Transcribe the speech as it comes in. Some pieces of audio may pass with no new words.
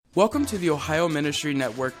Welcome to the Ohio Ministry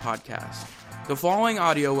Network podcast. The following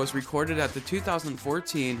audio was recorded at the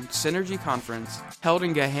 2014 Synergy Conference held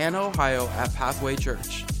in Gahanna, Ohio at Pathway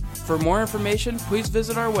Church. For more information, please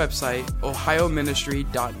visit our website,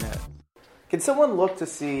 ohioministry.net. Can someone look to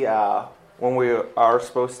see when we are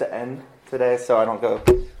supposed to end today so I don't go?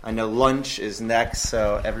 I know lunch is next,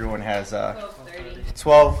 so everyone has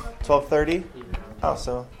 12:30. Oh,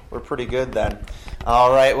 so we're pretty good then.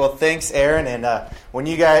 All right. Well, thanks, Aaron. And when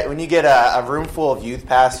you get a room full of youth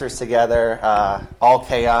pastors together, all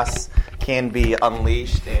chaos can be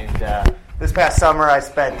unleashed. And this past summer, I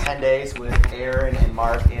spent 10 days with Aaron and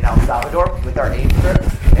Mark in El Salvador with our AIM trip,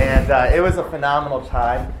 and it was a phenomenal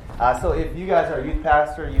time. So if you guys are a youth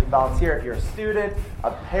pastor, youth volunteer, if you're a student,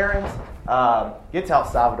 a parent, get to El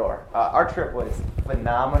Salvador. Our trip was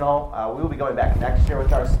phenomenal. We will be going back next year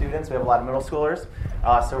with our students. We have a lot of middle schoolers,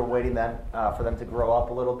 so we're waiting then for them to grow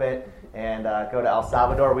up a little bit and go to El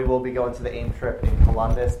Salvador. We will be going to the AIM trip in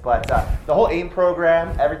Columbus. But the whole AIM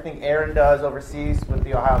program, everything Aaron does overseas with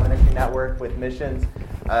the Ohio Ministry Network, with missions,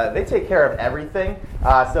 they take care of everything.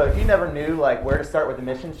 So if you never knew where to start with the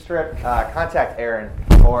missions trip, contact Aaron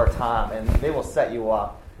or Tom, and they will set you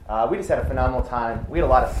up. We just had a phenomenal time. We had a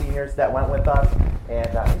lot of seniors that went with us, and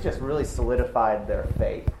it just really solidified their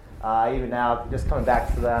faith. Even now, just coming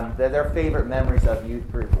back to them, their favorite memories of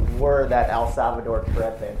youth group were that El Salvador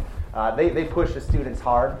trip, and they push the students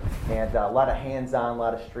hard, and a lot of hands-on, a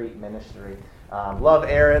lot of street ministry. Love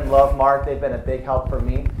Aaron, love Mark. They've been a big help for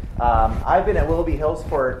me. I've been at Willoughby Hills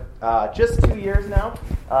for just 2 years now.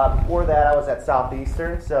 Before that, I was at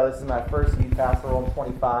Southeastern, so this is my first youth pastor role in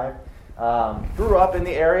 25. Grew up in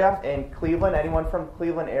the area in Cleveland. Anyone from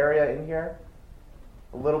Cleveland area in here?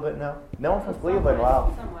 A little bit, no? No one from Cleveland,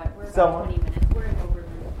 wow. Somewhat. We're about 20 minutes. We're in Overland.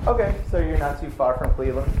 Okay, so you're not too far from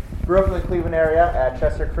Cleveland. Grew up in the Cleveland area at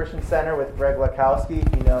Chester Christian Center with Greg Lakowski.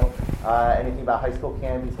 If you know anything about high school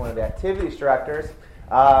camp, he's one of the activities directors.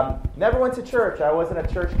 Never went to church. I wasn't a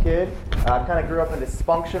church kid. Kind of grew up in a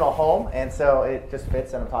dysfunctional home, and so it just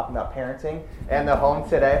fits. And I'm talking about parenting and the home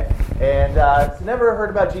today. And never heard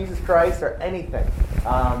about Jesus Christ or anything.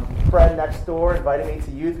 Friend next door invited me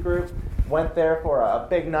to youth group. Went there for a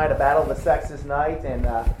big night, a Battle of the Sexes night, and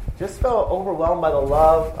just felt overwhelmed by the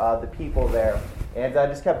love of the people there. And I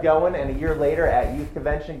just kept going, and a year later at youth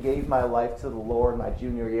convention, gave my life to the Lord my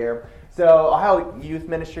junior year. So Ohio Youth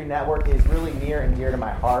Ministry Network is really near and dear to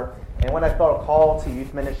my heart. And when I felt a call to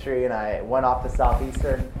youth ministry and I went off to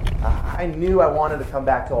Southeastern, I knew I wanted to come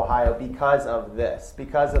back to Ohio because of this,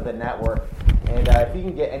 because of the network. And if you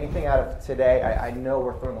can get anything out of today, I know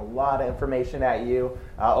we're throwing a lot of information at you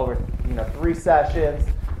over 3 sessions.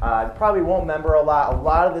 You probably won't remember a lot. A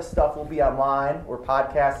lot of this stuff will be online. We're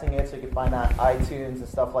podcasting it, so you can find that on iTunes and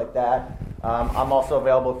stuff like that. I'm also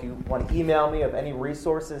available if you want to email me of any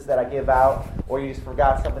resources that I give out, or you just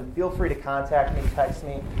forgot something. Feel free to contact me, text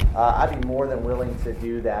me. I'd be more than willing to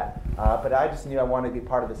do that. But I just knew I wanted to be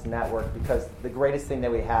part of this network because the greatest thing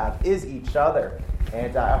that we have is each other.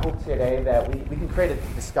 And I hope today that we can create a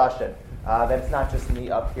discussion. That it's not just me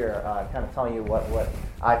up here kind of telling you what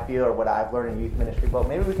I feel or what I've learned in youth ministry, but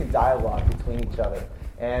maybe we can dialogue between each other.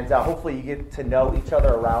 And hopefully you get to know each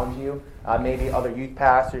other around you, maybe other youth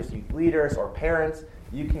pastors, youth leaders, or parents.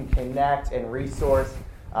 You can connect and resource.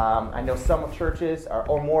 I know some churches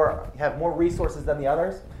have more resources than the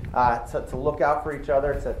others to look out for each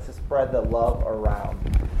other, to spread the love around.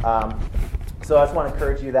 So I just want to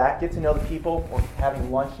encourage you that. Get to know the people. We're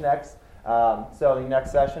having lunch next. So the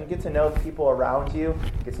next session, get to know the people around you.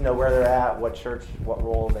 Get to know where they're at, what church, what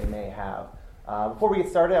role they may have. Before we get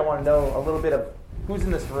started, I want to know a little bit of who's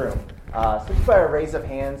in this room. So just by a raise of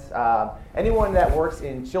hands, anyone that works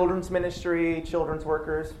in children's ministry, children's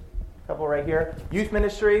workers, a couple right here. Youth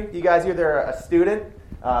ministry, you guys either a student,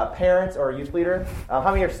 parent, or a youth leader.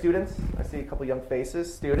 How many are students? I see a couple young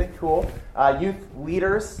faces. Student, cool. Youth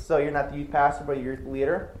leaders, so you're not the youth pastor, but you're youth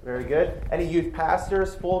leader. Very good. Any youth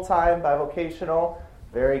pastors, full-time, bivocational?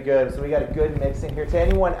 Very good. So we got a good mix in here. To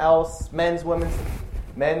anyone else, men's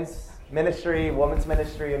ministry, women's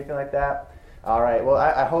ministry, anything like that? All right. Well,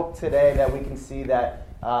 I hope today that we can see that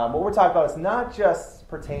what we're talking about is not just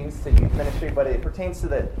pertains to youth ministry, but it pertains to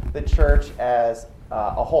the church as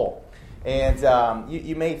a whole. And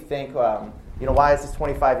you may think, why is this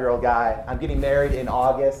 25-year-old guy? I'm getting married in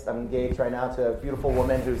August. I'm engaged right now to a beautiful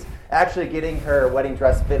woman who's actually getting her wedding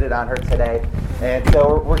dress fitted on her today. And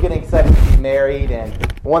so we're getting excited to be married.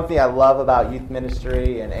 And one thing I love about youth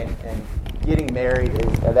ministry and getting married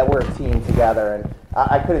is that we're a team together. And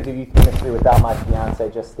I couldn't do youth ministry without my fiance,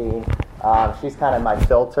 Justine. She's kind of my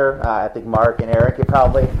filter. I think Mark and Eric could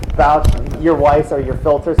probably vouch. Your wives are your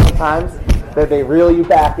filter sometimes. that they reel you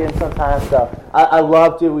back in sometimes. So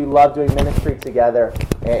we love doing ministry together,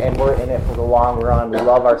 and we're in it for the long run. We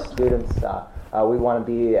love our students. We want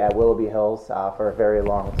to be at Willoughby Hills for a very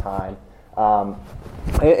long time.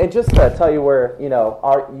 And just to tell you where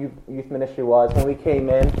our youth ministry was when we came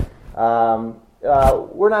in.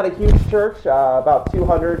 We're not a huge church, about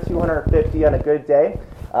 200, 250 on a good day.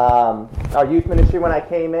 Our youth ministry, when I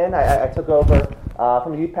came in, I took over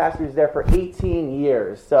from a youth pastor who was there for 18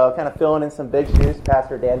 years. So kind of filling in some big shoes,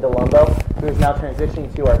 Pastor Dan DeLumbo, who is now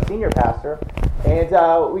transitioning to our senior pastor. And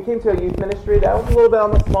we came to a youth ministry that was a little bit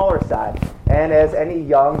on the smaller side. And as any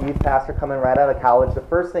young youth pastor coming right out of college, the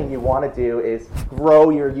first thing you want to do is grow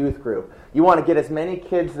your youth group. You want to get as many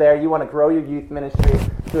kids there. You want to grow your youth ministry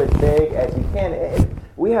to as big as you can.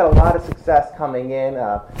 We had a lot of success coming in.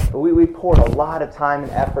 We poured a lot of time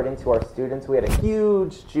and effort into our students. We had a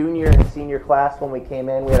huge junior and senior class when we came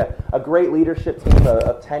in. We had a great leadership team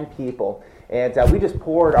of 10 people. And we just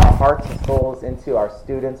poured our hearts and souls into our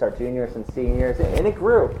students, our juniors and seniors, and it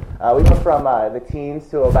grew. We went from the teens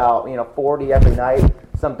to about 40 every night.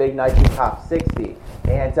 Some big nights we topped 60.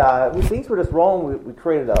 And things were just rolling. We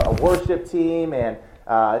created a worship team, and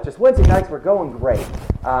just Wednesday nights were going great.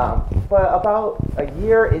 But about a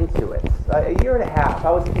year into it, a year and a half,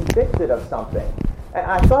 I was convicted of something. And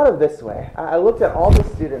I thought of this way. I looked at all the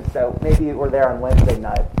students that maybe were there on Wednesday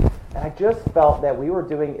night, and I just felt that we were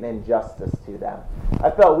doing an injustice to them. I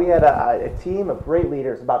felt we had a team of great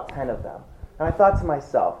leaders, about 10 of them. And I thought to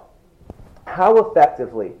myself, how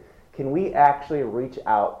effectively can we actually reach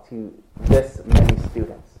out to this many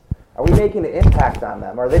students? Are we making an impact on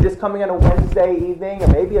them? Are they just coming on a Wednesday evening or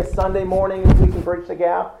maybe a Sunday morning if we can bridge the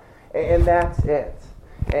gap? And that's it.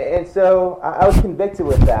 And so I was convicted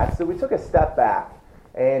with that. So we took a step back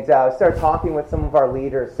and started talking with some of our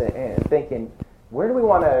leaders and thinking, where do we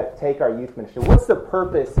want to take our youth ministry? What's the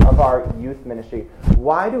purpose of our youth ministry?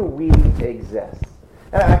 Why do we exist?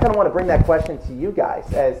 And I kind of want to bring that question to you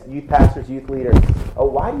guys as youth pastors, youth leaders.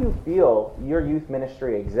 Why do you feel your youth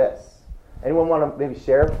ministry exists? Anyone want to maybe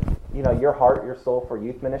share, your heart, your soul for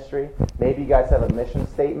youth ministry? Maybe you guys have a mission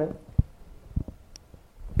statement.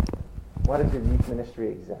 Why does your youth ministry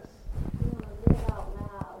exist?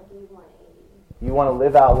 You want to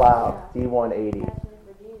live out loud, D180.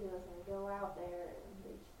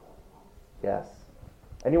 Yes.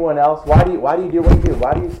 Anyone else? Why do you do what you do?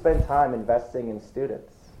 Why do you spend time investing in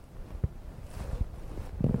students?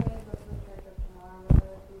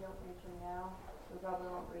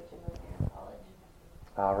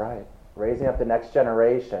 All right. Raising up the next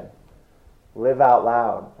generation. Live out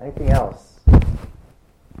loud. Anything else? To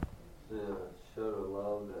show the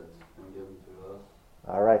love that's been given to us.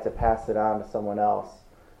 All right, to pass it on to someone else.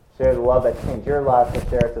 Share the love that changed your life and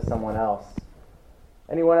share it to someone else.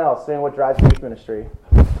 Anyone else? Saying what drives youth ministry?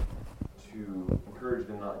 To encourage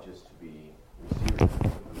them not just to be receivers.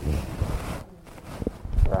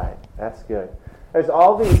 Right, that's good. There's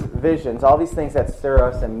all these visions, all these things that stir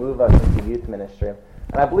us and move us into youth ministry.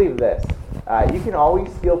 And I believe this. You can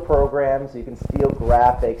always steal programs, you can steal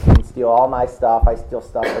graphics, you can steal all my stuff, I steal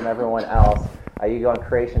stuff from everyone else. You go on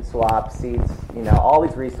Creation Swap, Seeds, all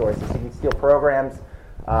these resources. You can steal programs,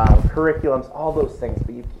 curriculums, all those things,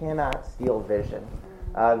 but you cannot steal vision.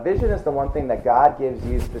 Vision is the one thing that God gives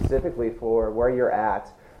you specifically for where you're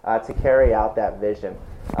at to carry out that vision.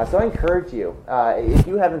 So I encourage you, if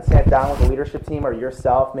you haven't sat down with a leadership team or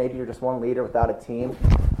yourself, maybe you're just one leader without a team,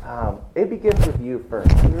 it begins with you first.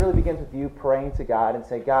 It really begins with you praying to God and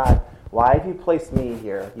say, God, why have you placed me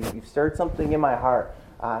here? You've stirred something in my heart.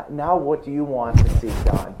 Now what do you want to see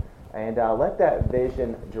done? And let that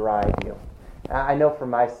vision drive you. I know for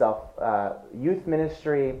myself, youth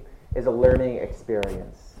ministry is a learning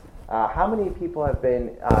experience. How many people have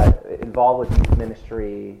been involved with youth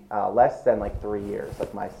ministry less than 3 years,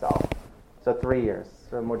 like myself? So 3 years,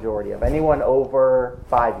 so a majority of. Anyone over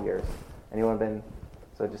 5 years? Anyone been,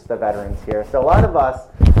 so just the veterans here. So a lot of us,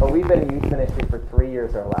 we've been in youth ministry for 3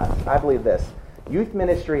 years or less. I believe this. Youth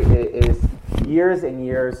ministry is years and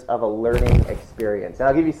years of a learning experience. And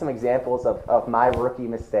I'll give you some examples of my rookie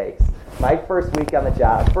mistakes. My first week on the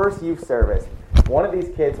job, first youth service, one of these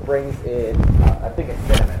kids brings in, I think it's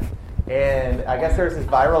cinnamon. And I guess there's this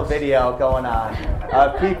viral video going on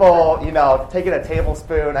of people, taking a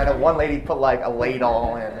tablespoon. I know one lady put a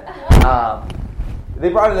ladle in. They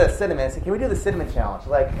brought in the cinnamon and said, can we do the cinnamon challenge?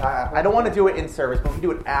 I don't want to do it in service, but we can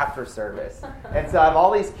do it after service. And so I have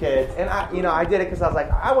all these kids, and I did it because I was like,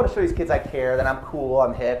 I want to show these kids I care, that I'm cool,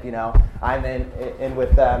 I'm hip, I'm in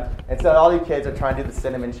with them. And so all these kids are trying to do the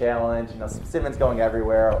cinnamon challenge, some cinnamon's going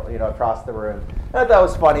everywhere, across the room. And I thought it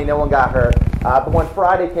was funny, no one got hurt. But when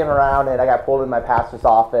Friday came around and I got pulled in my pastor's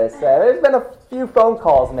office, there's been a few phone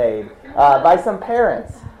calls made by some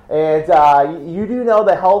parents. And you do know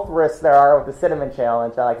the health risks there are with the Cinnamon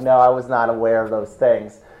Challenge. I'm like, no, I was not aware of those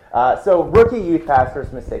things. So rookie youth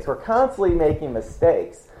pastors' mistakes. We're constantly making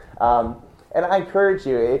mistakes. And I encourage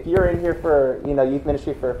you, if you're in here for youth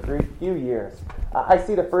ministry for a few years, I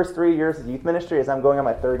see the first 3 years of youth ministry as I'm going on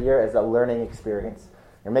my third year as a learning experience.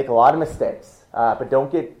 You make a lot of mistakes, but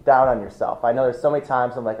don't get down on yourself. I know there's so many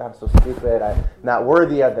times I'm like, I'm so stupid, I'm not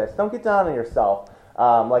worthy of this. Don't get down on yourself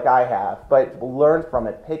like I have, but learn from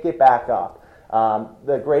it, pick it back up.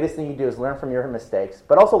 The greatest thing you do is learn from your mistakes,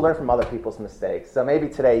 but also learn from other people's mistakes. So maybe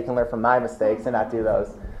today you can learn from my mistakes and not do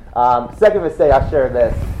those. Second mistake, I'll share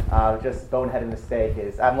this, just boneheaded mistake,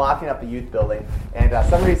 is I'm locking up the youth building, and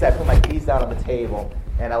some reason I put my keys down on the table,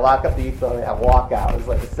 and I lock up the youth building, and I walk out. It was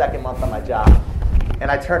like the second month on my job, and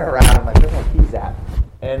I turn around, and I'm like, where's my keys at?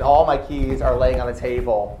 And all my keys are laying on the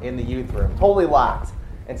table in the youth room, totally locked.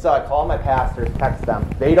 And so I call my pastors, text them.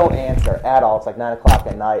 They don't answer at all. It's like 9 o'clock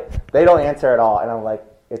at night. They don't answer at all, and I'm like,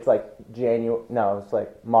 it's like it's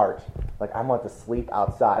like March. Like, I want to sleep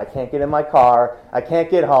outside. I can't get in my car. I can't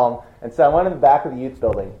get home. And so I went in the back of the youth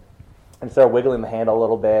building and started wiggling the handle a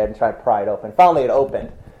little bit and trying to pry it open. Finally, it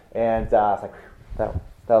opened. And I was like, that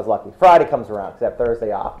was lucky. Friday comes around because I have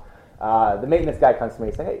Thursday off. The maintenance guy comes to me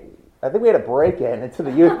and says, hey, I think we had a break-in into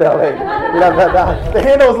the youth building. The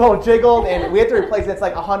handle was a little jiggled, and we had to replace it. It's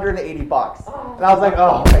like $180. And I was like,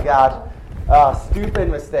 oh, my gosh. Stupid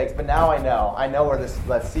mistakes, but now I know where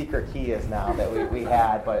that secret key is now that we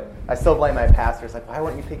had, but I still blame my pastor. It's like, why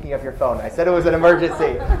weren't you picking up your phone? I said it was an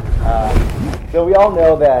emergency. So we all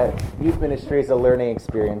know that youth ministry is a learning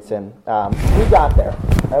experience, and we got there.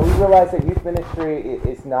 We realized that youth ministry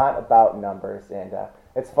is not about numbers, and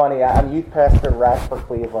it's funny, I'm youth pastor rep for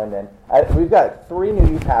Cleveland, and we've got 3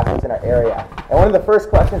 new youth pastors in our area, and one of the first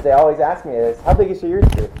questions they always ask me is, how big is your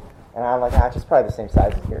youth group? And I'm like, it's just probably the same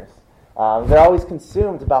size as yours. They're always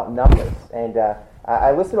consumed about numbers. And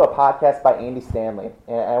I listened to a podcast by Andy Stanley,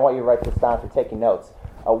 and I want you to write this down for taking notes.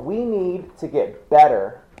 We need to get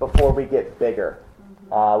better before we get bigger.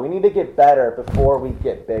 We need to get better before we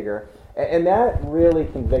get bigger. And that really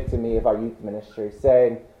convicted me of our youth ministry,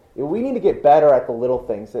 saying we need to get better at the little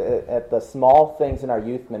things, at the small things in our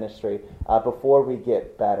youth ministry before we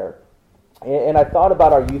get better. And I thought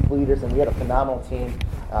about our youth leaders, and we had a phenomenal team.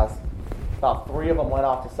 About 3 of them went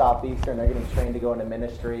off to Southeastern. They're getting trained to go into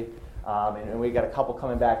ministry. And we got a couple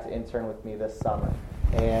coming back to intern with me this summer.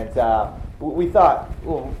 And we thought,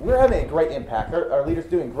 well, we're having a great impact. Our leaders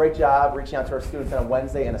doing a great job reaching out to our students on a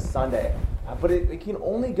Wednesday and a Sunday. But it can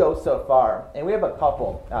only go so far. And we have a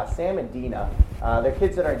couple, Sam and Dina. They're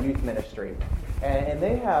kids in our youth ministry. And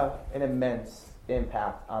they have an immense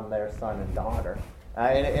impact on their son and daughter.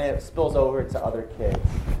 And it spills over to other kids.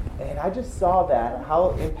 And I just saw that,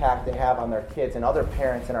 how impact they have on their kids and other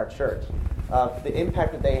parents in our church, the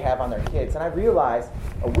impact that they have on their kids. And I realized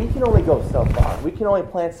we can only go so far. We can only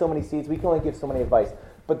plant so many seeds. We can only give so many advice.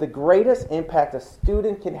 But the greatest impact a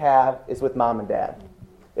student can have is with mom and dad.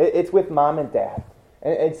 It's with mom and dad.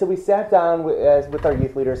 And so we sat down with our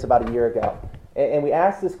youth leaders about a year ago, and we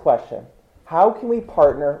asked this question: how can we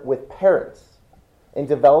partner with parents in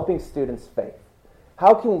developing students' faith?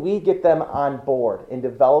 How can we get them on board in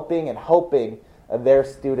developing and helping their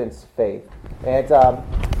students' faith? And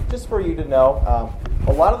just for you to know,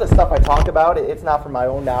 a lot of the stuff I talk about, it's not from my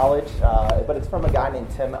own knowledge, but it's from a guy named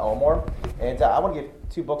Tim Elmore. And I want to give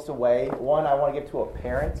 2 books away. One I want to give to a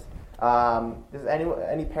parent. Is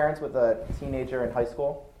any parents with a teenager in high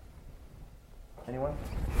school? Anyone?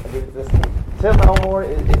 Tim Elmore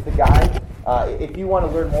is the guy. If you want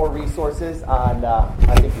to learn more resources on,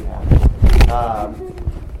 I think you have.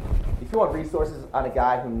 If you want resources on a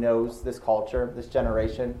guy who knows this culture, this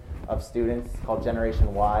generation of students called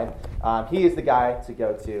Generation Y, he is the guy to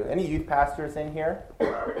go to. Any youth pastors in here?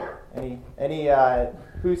 Any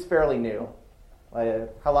who's fairly new?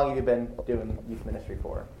 How long have you been doing youth ministry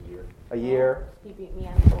for? A year? He beat me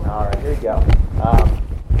on 4. All right, here you go.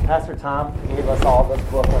 Pastor Tom gave us all this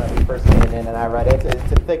book when we first came in, and I read it.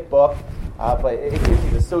 It's a thick book. But it gives you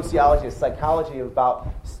the sociology, the psychology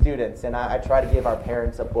about students, and I try to give our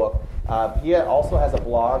parents a book. He also has a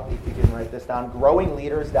blog, if you can write this down,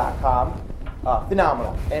 growingleaders.com.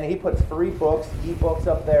 Phenomenal. And he puts 3 books, e-books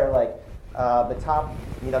up there, like the top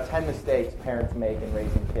 10 mistakes parents make in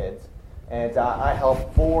raising kids. And I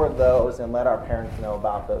help forward those and let our parents know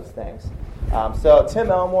about those things. So Tim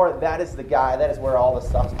Elmore, that is the guy. That is where all the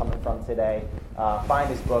stuff's coming from today. Find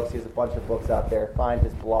his books. He has a bunch of books out there. Find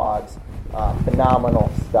his blogs. Phenomenal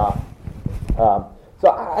stuff. So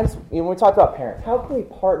I just, when we talk about parents, how can we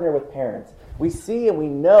partner with parents We see and we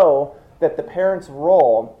know that the parent's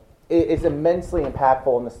role is immensely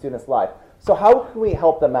impactful in the student's life. So how can we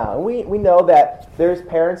help them out? And we know that there's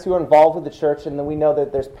parents who are involved with the church, and then we know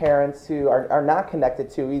that there's parents who are not connected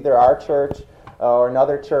to either our church or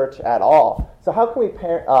another church at all. So how can we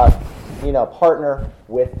partner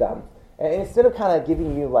with them? And instead of kind of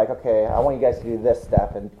giving you like, okay, I want you guys to do this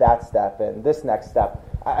step and that step and this next step,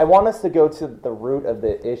 I want us to go to the root of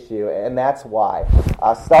the issue, and that's why.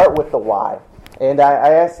 Start with the why. And I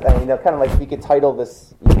asked, kind of like if you could title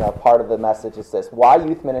this, part of the message is this: why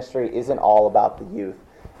youth ministry isn't all about the youth.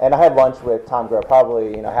 And I had lunch with Tom Groh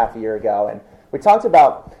probably, half a year ago, and we talked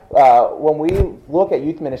about when we look at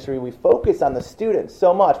youth ministry, we focus on the students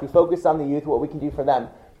so much. We focus on the youth, what we can do for them,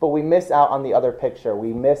 but we miss out on the other picture.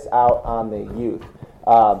 We miss out on the youth.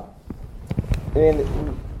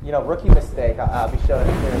 Rookie mistake. I'll be showing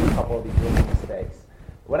here a couple of these rookie mistakes.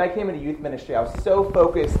 When I came into youth ministry, I was so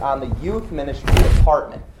focused on the youth ministry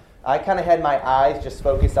department. I kind of had my eyes just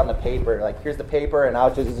focused on the paper. Like, here's the paper, and I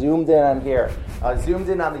was just zoomed in on here. I zoomed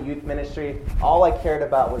in on the youth ministry. All I cared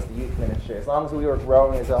about was the youth ministry. As long as we were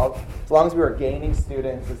growing, as long as we were gaining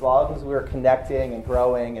students, as long as we were connecting and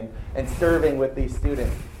growing and serving with these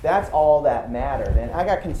students, that's all that mattered. And I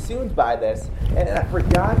got consumed by this, and I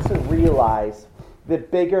forgot to realize the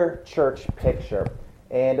bigger church picture.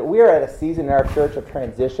 And we are at a season in our church of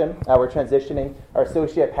transition. We're transitioning our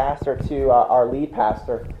associate pastor to our lead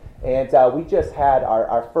pastor. And we just had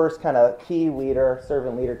our first kind of key leader,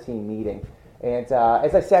 servant leader team meeting. And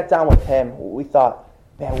as I sat down with him, we thought,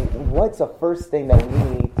 man, what's the first thing that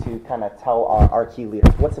we need to kind of tell our key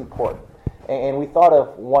leaders? What's important? And we thought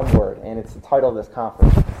of one word, and it's the title of this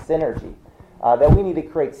conference, synergy. That we need to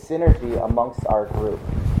create synergy amongst our group.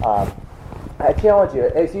 I challenge you,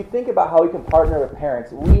 as you think about how we can partner with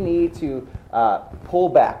parents, we need to pull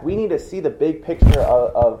back. We need to see the big picture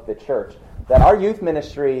of the church. That our youth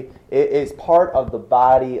ministry is part of the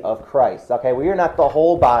body of Christ. Okay, we are not the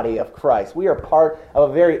whole body of Christ. We are part of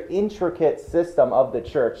a very intricate system of the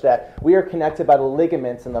church, that we are connected by the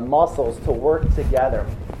ligaments and the muscles to work together.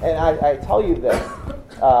 And I tell you this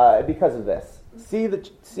because of this.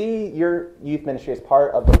 See your youth ministry as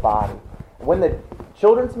part of the body. When the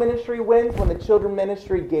children's ministry wins, when the children's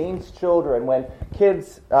ministry gains children, when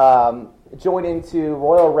kids join into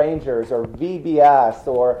Royal Rangers or VBS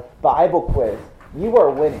or Bible Quiz, you are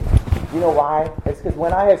winning. You know why? It's because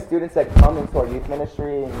when I have students that come into our youth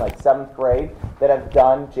ministry in like 7th grade that have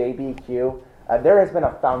done JBQ, there has been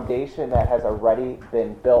a foundation that has already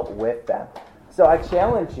been built with them. So I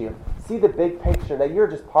challenge you, see the big picture, that you're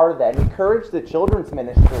just part of that, and encourage the children's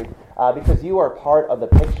ministry because you are part of the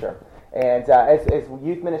picture. And as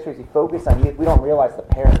youth ministries, we focus on youth, we don't realize the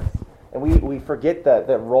parents. And we forget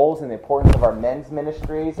the roles and the importance of our men's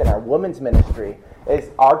ministries and our women's ministry.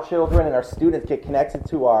 As our children and our students get connected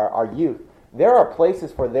to our youth, there are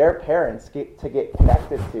places for their parents to get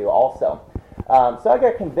connected to also. So I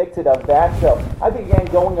got convicted of that. So I began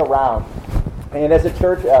going around. And as a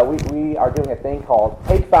church, we are doing a thing called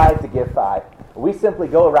Take 5 to Give 5. We simply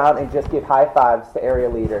go around and just give high fives to area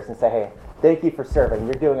leaders and say, hey, thank you for serving.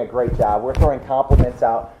 You're doing a great job. We're throwing compliments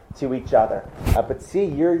out to each other. But see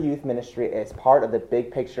your youth ministry as part of the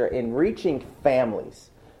big picture in reaching families.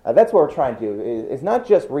 That's what we're trying to do. Is not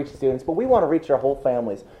just reach students, but we want to reach our whole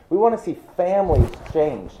families. We want to see families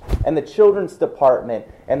change. And the children's department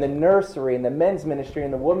and the nursery and the men's ministry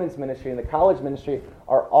and the women's ministry and the college ministry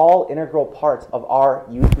are all integral parts of our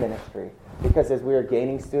youth ministry. Because as we are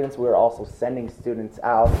gaining students, we are also sending students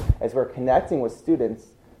out. As we're connecting with students,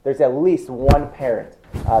 there's at least one parent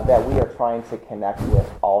that we are trying to connect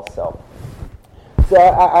with also. So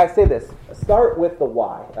I say this, start with the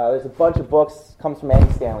why. There's a bunch of books, comes from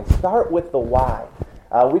Andy Stanley. Start with the why.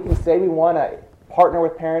 We can say we want to partner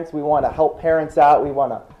with parents, we want to help parents out, we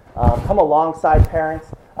want to come alongside parents,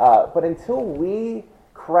 but until we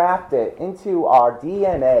craft it into our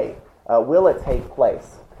DNA, will it take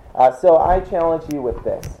place? So I challenge you with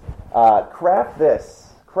this.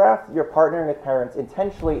 Craft your partnering with parents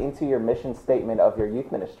intentionally into your mission statement of your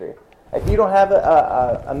youth ministry. If you don't have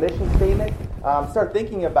a mission statement, start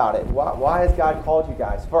thinking about it. Why has God called you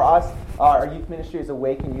guys? For us, our youth ministry is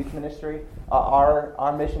Awaken Youth Ministry.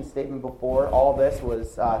 Our mission statement before all this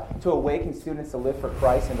was to awaken students to live for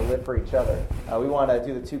Christ and to live for each other. We want to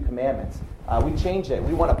do the 2 commandments. We changed it.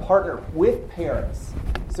 We want to partner with parents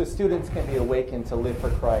so students can be awakened to live for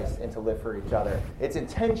Christ and to live for each other. It's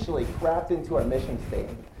intentionally crafted into our mission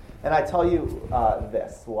statement. And I tell you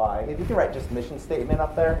this, why. If you can write just mission statement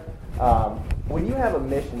up there, when you have a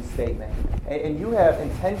mission statement and you have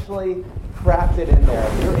intentionally crafted in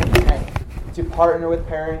there your intent to partner with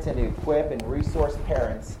parents and to equip and resource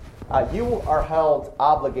parents, you are held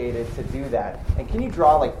obligated to do that. And can you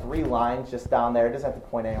draw like 3 lines just down there? It doesn't have to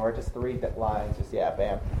point anywhere, just 3 lines, just, yeah,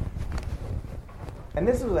 bam. And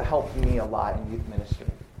this is what helped me a lot in youth ministry,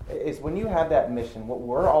 is when you have that mission, what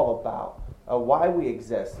we're all about, why we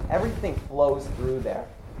exist, everything flows through there.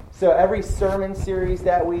 So every sermon series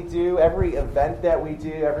that we do, every event that we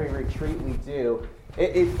do, every retreat we do,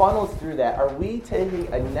 it funnels through that. Are we taking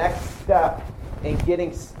a next step in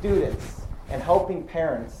getting students and helping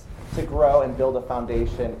parents to grow and build a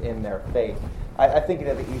foundation in their faith? I think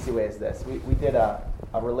the easy way is this. We did a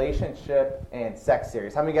relationship and sex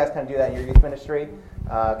series. How many of you guys kind of do that in your youth ministry?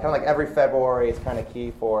 Kind of like every February, it's kind of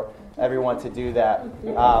key for everyone to do that.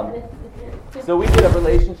 So we did a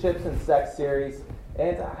relationships and sex series.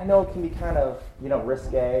 And I know it can be kind of,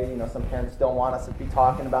 risque. Some parents don't want us to be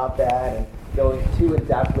talking about that and going too in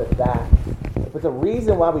depth with that. But the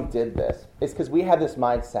reason why we did this is because we have this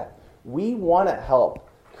mindset. We want to help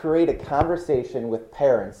create a conversation with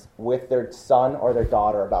parents with their son or their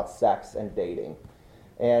daughter about sex and dating.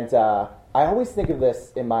 And I always think of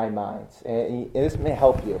this in my mind, and this may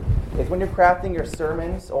help you. Is when you're crafting your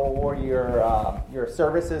sermons or your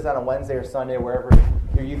services on a Wednesday or Sunday, wherever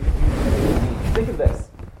your youth meets, think of this.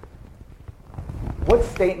 What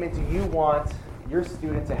statement do you want your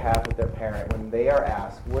student to have with their parent when they are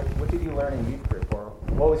asked, what did you learn in youth group? Or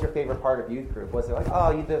what was your favorite part of youth group? Was it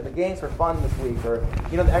like, the games were fun this week? Or,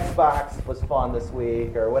 the Xbox was fun this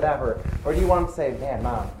week? Or whatever. Or do you want them to say, man,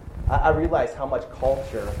 Mom, I realize how much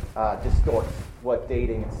culture distorts what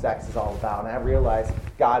dating and sex is all about. And I realize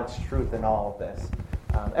God's truth in all of this.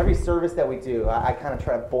 Every service that we do, I kind of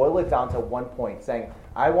try to boil it down to one point, saying,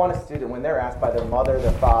 I want a student, when they're asked by their mother,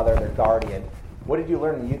 their father, their guardian, what did you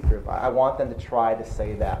learn in youth group? I want them to try to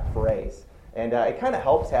say that phrase. And it kind of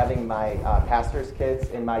helps having my pastor's kids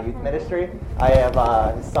in my youth ministry. I have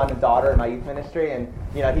his son and daughter in my youth ministry, and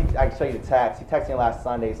I can show you the text. He texted me last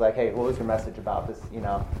Sunday. He's like, "Hey, what was your message about this?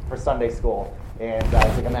 For Sunday school?" And he's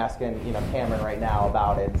like, "I'm asking Cameron right now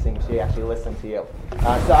about it, and seeing if she actually listened to you."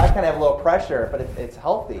 So I kind of have a little pressure, but it's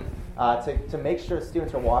healthy to make sure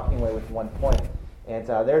students are walking away with one point. And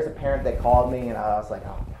there's a parent that called me, and I was like,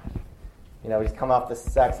 "Oh." He's come off the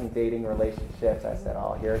sex and dating relationships. I said,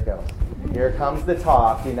 oh, here it goes. Here comes the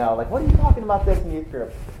talk, like, what are you talking about this in youth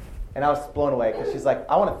group? And I was blown away because she's like,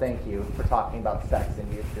 I want to thank you for talking about sex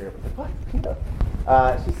in youth group. I was like,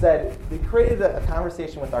 what? She said, we created a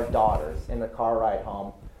conversation with our daughters in the car ride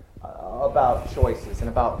home about choices and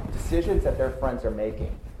about decisions that their friends are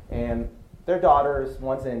making. And their daughters,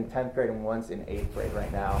 one's in 10th grade and one's in 8th grade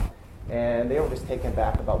right now. And they were just taken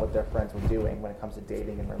back about what their friends were doing when it comes to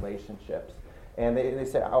dating and relationships. And they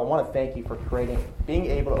said, I want to thank you for being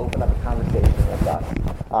able to open up a conversation with us.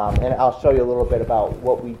 And I'll show you a little bit about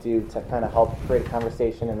what we do to kind of help create a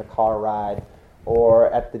conversation in the car ride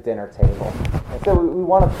or at the dinner table. And so we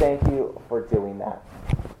want to thank you for doing that,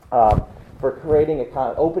 for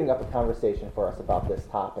opening up a conversation for us about this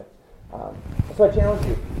topic. So I challenge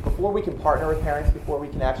you, before we can partner with parents, before we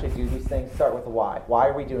can actually do these things, start with the why. Why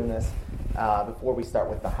are we doing this before we start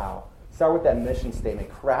with the how? Start with that mission statement.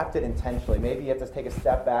 Craft it intentionally. Maybe you have to take a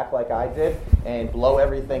step back like I did and blow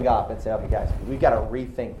everything up and say, okay, guys, we've got to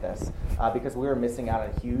rethink this because we were missing out on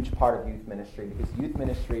a huge part of youth ministry, because youth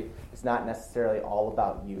ministry is not necessarily all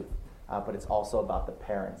about youth, but it's also about the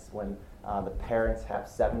parents. When the parents have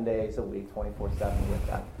 7 days a week, 24/7 with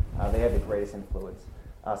them, they have the greatest influence.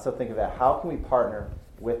 So think of that. How can we partner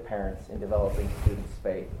with parents in developing students'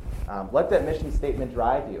 faith? Let that mission statement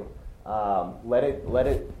drive you. Let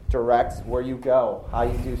it direct where you go, how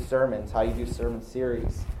you do sermons, how you do sermon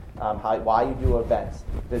series, why you do events.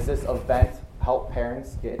 Does this event help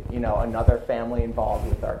parents get another family involved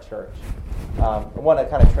with our church? I want to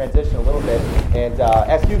kind of transition a little bit and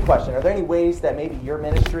ask you a question. Are there any ways that maybe your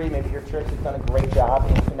ministry, maybe your church has done a great job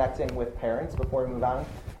in connecting with parents before we move on?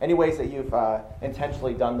 Any ways that you've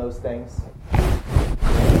intentionally done those things?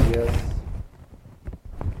 Yes.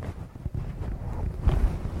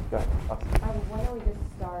 Go ahead. One that we just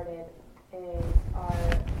started is our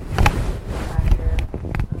pastor,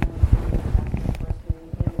 and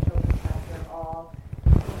the children's pastor all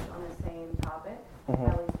teach on the same topic,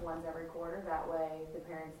 at least once every quarter. That way the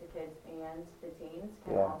parents, the kids, and the teens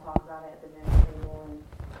can all talk about it at the dinner table. And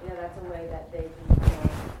that's a way that they can kind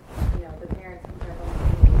of, the parents can kind of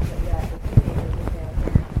but yet the teenagers and their parents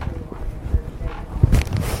who are in the church, they can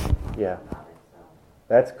all about it. So.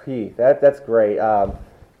 That's key. That's great.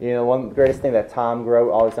 One of the greatest thing that Tom Grow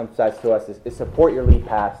always emphasized to us is support your lead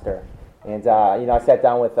pastor. And, I sat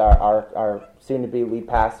down with our soon-to-be lead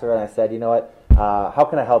pastor, and I said, how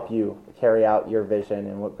can I help you carry out your vision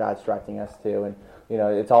and what God's directing us to? And,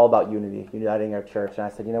 it's all about unity, uniting our church. And I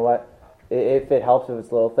said, you know what? If it helps, if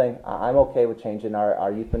it's a little thing, I'm okay with changing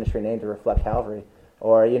our youth ministry name to reflect Calvary.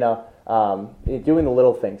 Or, doing the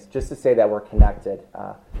little things, just to say that we're connected.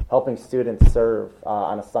 Helping students serve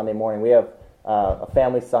on a Sunday morning. We have a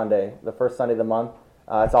family Sunday, the first Sunday of the month.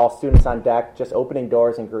 It's all students on deck, just opening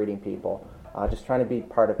doors and greeting people. Just trying to be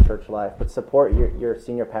part of church life. But support your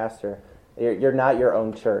senior pastor. You're not your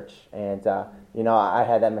own church. And, I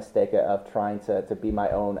had that mistake of trying to be my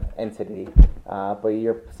own entity. But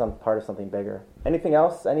you're part of something bigger. Anything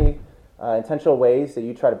else? Any intentional ways that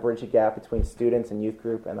you try to bridge a gap between students and youth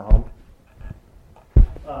group and the home?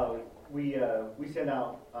 We send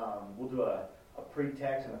out, we'll do a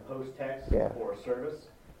pre-text and a post-text for service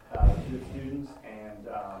to the students. And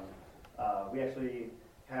we actually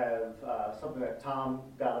have something that Tom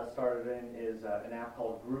got us started in is an app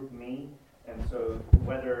called GroupMe. And so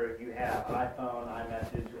whether you have iPhone,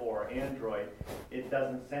 iMessage, or Android, it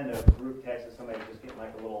doesn't send a group text to somebody just getting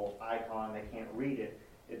like a little icon, they can't read it.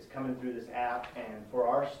 It's coming through this app, and for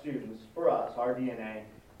our students, for us, our DNA,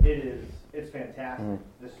 it's fantastic.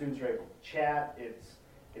 The students are able to chat.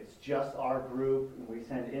 It's just our group. We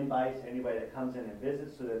send invites to anybody that comes in and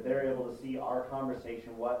visits so that they're able to see our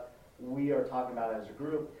conversation, what we are talking about as a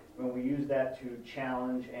group, when we use that to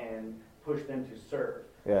challenge and push them to serve.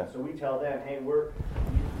 Yeah. So we tell them, hey, we're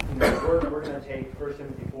going to take 1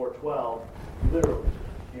 Timothy 4:12 literally.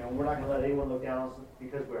 We're not going to let anyone look down on us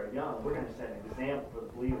because we're young. We're going to set an example for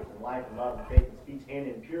the believers in life and love and faith and speech and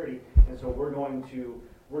in purity. And so we're going to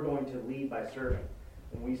lead by serving.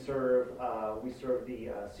 And we serve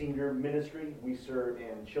the senior ministry. We serve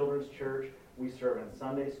in children's church. We serve in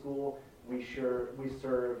Sunday school. We serve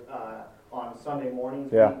on Sunday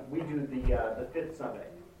mornings. Yeah. We do the fifth Sunday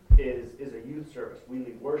is a youth service. We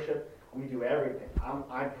lead worship. We do everything.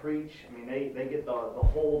 I preach. I mean, they get the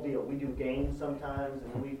whole deal. We do games sometimes,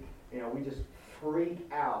 and we just freak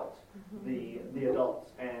out the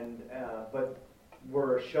adults. And but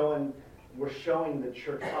we're showing the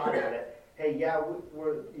church body that, hey, yeah,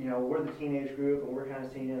 we're the teenage group, and we're kind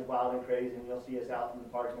of seen as wild and crazy, and you'll see us out in the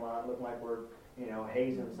parking lot looking like we're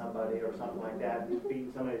hazing somebody or something like that, just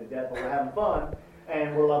beating somebody to death, but we're having fun,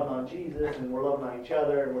 and we're loving on Jesus, and we're loving on each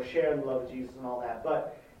other, and we're sharing the love of Jesus and all that.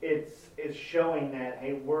 But it's showing that,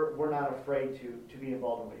 hey, we're not afraid to be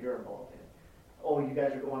involved in what you're involved in. Oh, you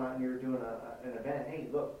guys are going out and you're doing an event. Hey,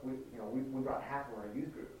 look, we brought half of our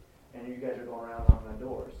youth group, and you guys are going around knocking on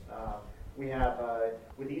doors. We have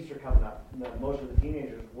with Easter coming up, most of the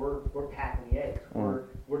teenagers we're packing the eggs.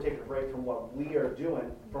 We're taking a break from what we are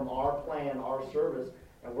doing, from our plan, our service,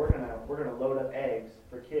 and we're gonna load up eggs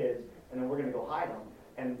for kids, and then we're gonna go hide them.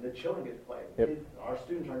 And the children get to play. Yep. Our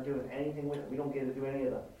students aren't doing anything with it. We don't get to do any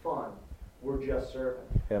of the fun. We're just serving.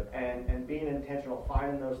 Yep. And being intentional,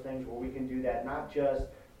 finding those things where we can do that, not just,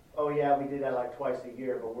 oh yeah, we did that like twice a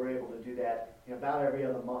year, but we're able to do that about every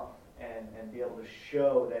other month and be able to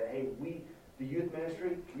show that, hey, the youth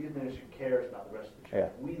ministry cares about the rest of the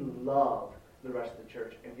church. Yeah. We love the rest of the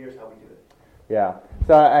church, and here's how we do it. Yeah.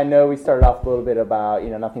 So I know we started off a little bit about,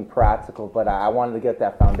 nothing practical, but I wanted to get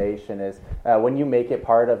that foundation is when you make it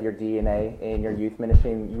part of your DNA in your youth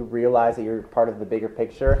ministry, and you realize that you're part of the bigger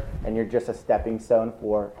picture and you're just a stepping stone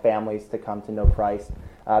for families to come to know Christ.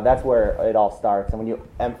 That's where it all starts. And when you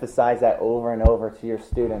emphasize that over and over to your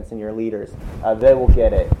students and your leaders, they will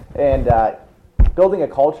get it. And building a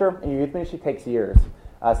culture in your youth ministry takes years.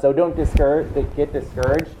 So don't get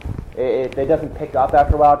discouraged. If it doesn't pick up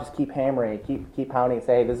after a while, just keep hammering, keep pounding, and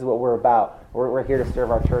say, hey, this is what we're about. We're here to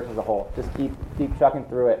serve our church as a whole. Just keep chucking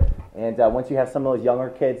through it. And once you have some of those younger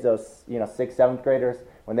kids, those 6th, 7th graders,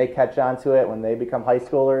 when they catch on to it, when they become high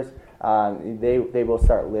schoolers, they will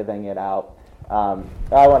start living it out.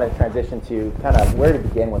 I want to transition to kind of where to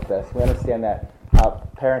begin with this. We understand that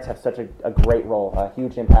parents have such a great role, a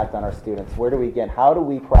huge impact on our students. Where do we begin? How do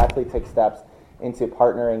we practically take steps into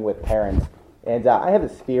partnering with parents? And I have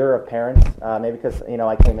this fear of parents, maybe because,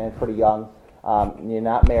 I came in pretty young,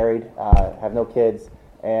 not married, have no kids,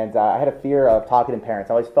 and I had a fear of talking to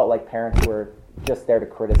parents. I always felt like parents were just there to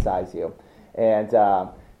criticize you. And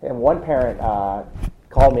one parent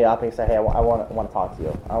called me up and he said, hey, I want to talk to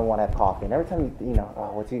you. I want to have coffee. And every time,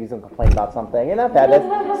 what's he going to complain about something? And I've had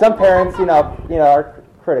this. Some parents, are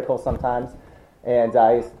critical sometimes. And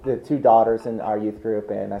the 2 daughters in our youth group,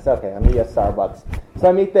 and I said, okay, I'm meet you at Starbucks. So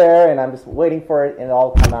I meet there, and I'm just waiting for it, and it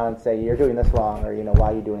all come out and say, you're doing this wrong, or,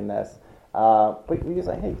 why are you doing this? But we just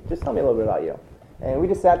like, hey, just tell me a little bit about you. And we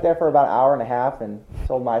just sat there for about an hour and a half and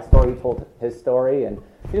told my story, he told his story, and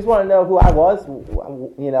he just wanted to know who I was,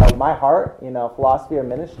 my heart, philosophy or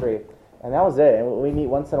ministry, and that was it. And we meet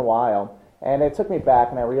once in a while. And it took me back,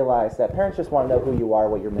 and I realized that parents just want to know who you are,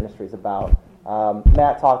 what your ministry is about.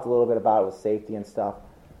 Matt talked a little bit about it with safety and stuff.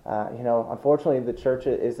 Unfortunately, the church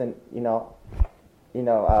isn't,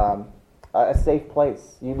 a safe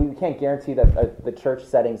place. We can't guarantee that the church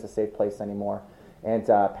setting is a safe place anymore. And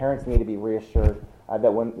parents need to be reassured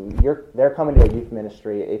that when they're coming to a youth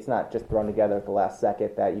ministry, it's not just thrown together at the last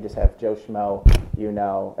second that you just have Joe Schmo,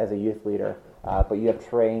 as a youth leader, but you have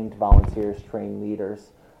trained volunteers, trained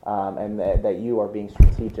leaders, and that you are being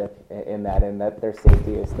strategic in that, and that their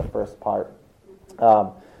safety is the first part.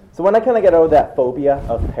 So when I kind of get over that phobia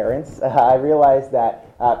of parents, I realized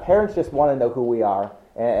that parents just want to know who we are,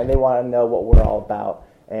 and they want to know what we're all about.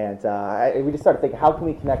 And we just started thinking, how can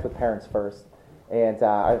we connect with parents first? And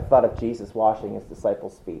I thought of Jesus washing his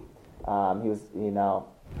disciples' feet. He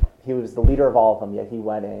was the leader of all of them, yet he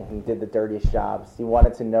went in and he did the dirtiest jobs. He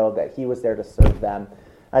wanted to know that he was there to serve them.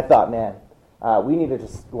 I thought, man, we need to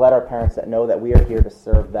just let our parents know that we are here to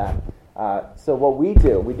serve them. So what we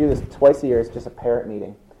do this twice a year, is just a parent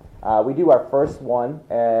meeting. We do our first one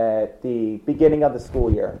at the beginning of the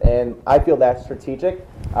school year, and I feel that's strategic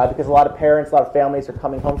because a lot of parents, a lot of families are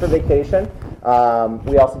coming home for vacation.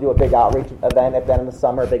 We also do a big outreach event at the end of the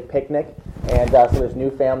summer, a big picnic, and so there's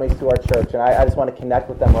new families to our church, and I just want to connect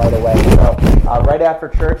with them right away. So right after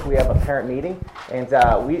church, we have a parent meeting, and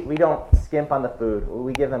we don't skimp on the food.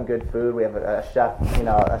 We give them good food. We have a chef, in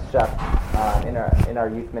our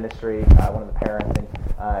youth ministry, one of the parents,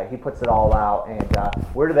 and he puts it all out, and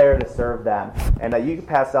we're there to serve them. And you can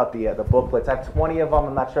pass out the booklets. I have 20 of them.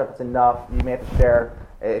 I'm not sure if it's enough. You may have to share.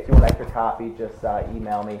 If you want an extra copy, just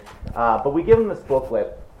email me. But we give them this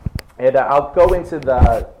booklet, and I'll go into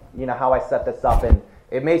the how I set this up, and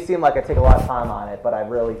it may seem like I take a lot of time on it, but I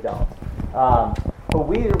really don't. But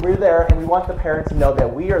we're there, and we want the parents to know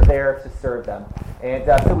that we are there to serve them. And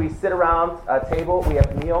so we sit around a table, we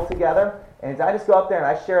have a meal together, and I just go up there and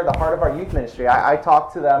I share the heart of our youth ministry. I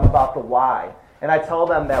talk to them about the why, and I tell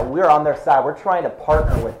them that we're on their side. We're trying to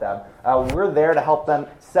partner with them. We're there to help them,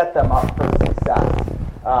 set them up for success.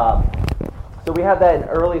 So we have that in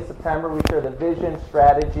early September. We share the vision,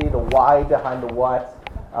 strategy, the why behind the what.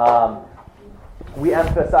 We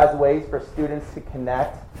emphasize ways for students to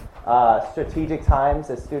connect, strategic times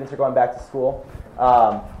as students are going back to school,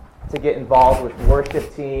 to get involved with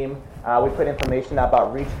worship team. We put information out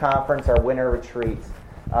about Reach Conference, our winter retreats.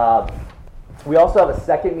 We also have a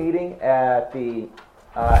second meeting at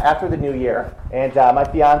after the new year. And my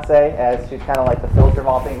fiance, as she's kind of like the filter of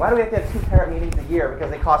all things, why do we have to have 2 parent meetings a year?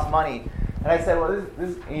 Because they cost money. And I said, well,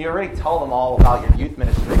 you already tell them all about your youth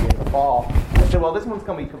ministry in the fall. I said, well, this one's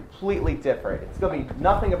going to be completely different. It's going to be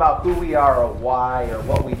nothing about who we are or why or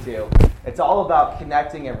what we do. It's all about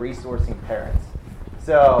connecting and resourcing parents.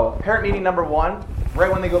 So parent meeting number 1,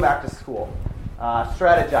 right when they go back to school.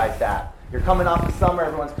 Strategize that. You're coming off the summer,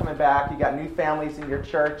 everyone's coming back, you got new families in your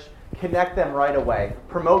church. Connect them right away.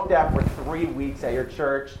 Promote that for 3 weeks at your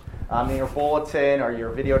church, in your bulletin or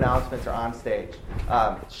your video announcements or on stage.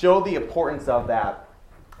 Show the importance of that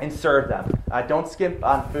and serve them. Don't skimp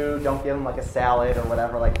on food. Don't give them like a salad or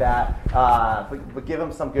whatever like that. But give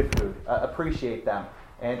them some good food. Appreciate them.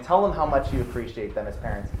 And tell them how much you appreciate them as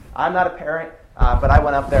parents. I'm not a parent, but I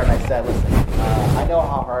went up there and I said, listen, I know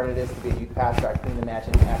how hard it is to be a youth pastor. I couldn't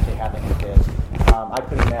imagine actually having a kid. I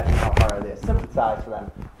couldn't imagine how hard it is. Sympathize for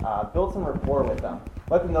them. Build some rapport with them.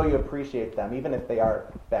 Let them know you appreciate them, even if they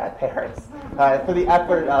are bad parents, for the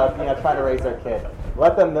effort of trying to raise their kid.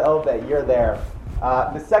 Let them know that you're there.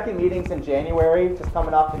 The second meeting's in January, just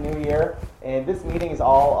coming off the new year, and this meeting is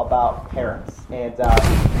all about parents. And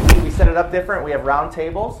we set it up different. We have round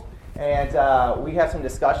tables, and we have some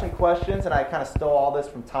discussion questions, and I kind of stole all this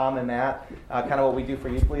from Tom and Matt, kind of what we do for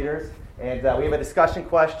youth leaders. And we have a discussion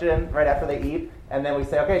question right after they eat, and then we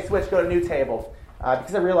say, okay, switch, go to new table.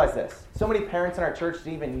 Because I realized this. So many parents in our church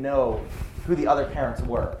didn't even know who the other parents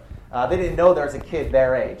were. They didn't know there was a kid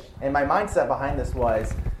their age. And my mindset behind this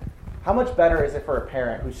was, how much better is it for a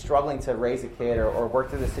parent who's struggling to raise a kid or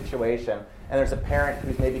work through the situation, and there's a parent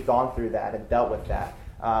who's maybe gone through that and dealt with that?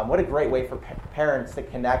 What a great way for parents to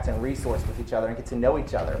connect and resource with each other and get to know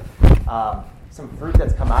each other. Some fruit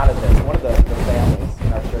that's come out of this. One of the families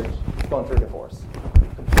in our church is going through a divorce.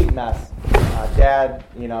 Complete mess. Dad,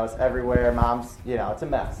 is everywhere. Mom's, it's a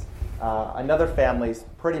mess. Another family's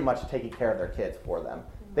pretty much taking care of their kids for them.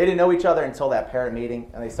 They didn't know each other until that parent meeting,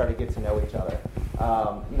 and they started to get to know each other.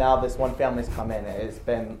 Now this one family's come in. It's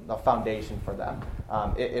been a foundation for them.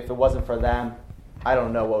 If it wasn't for them, I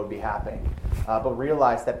don't know what would be happening. But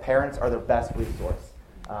realize that parents are their best resource.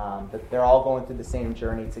 that they're all going through the same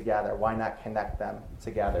journey together. Why not connect them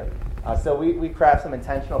together? So we craft some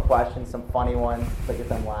intentional questions, some funny ones to get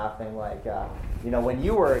them laughing, like, when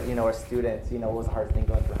you were, a student, what was the hardest thing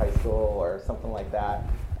going through high school or something like that.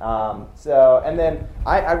 And then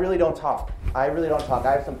I really don't talk. I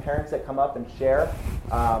have some parents that come up and share.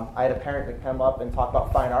 I had a parent that come up and talk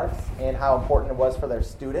about fine arts and how important it was for their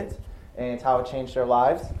student and how it changed their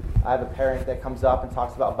lives. I have a parent that comes up and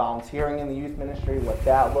talks about volunteering in the youth ministry, what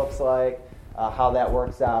that looks like, how that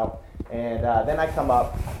works out. And then I come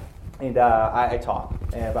up and I talk.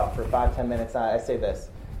 And about for 5-10 minutes, I say this.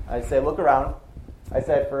 I say, look around. I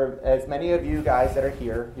said, for as many of you guys that are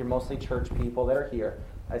here, you're mostly church people that are here.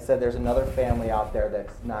 I said, there's another family out there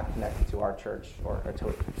that's not connected to our church or to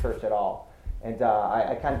a church at all. And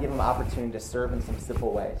I kind of give them an opportunity to serve in some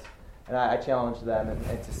simple ways. And I challenge them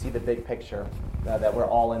and to see the big picture, that we're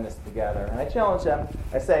all in this together. And I challenge them.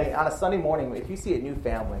 I say, on a Sunday morning, if you see a new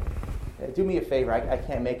family, do me a favor. I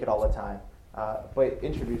can't make it all the time. But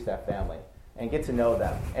introduce that family and get to know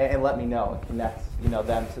them and let me know and connect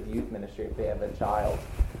them to the youth ministry if they have a child.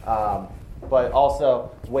 But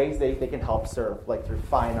also ways they can help serve, like through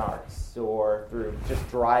fine arts or through just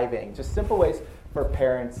driving, just simple ways for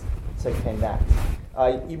parents to connect.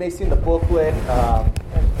 You may see in the booklet,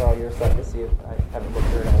 borrow your side to see it. I haven't looked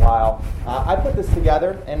through it in a while. I put this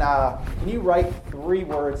together, and can you write 3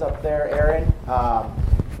 words up there, Aaron?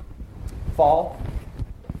 Fall.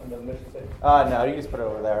 On the mission statement? No, you just put it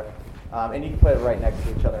over there. And you can put it right next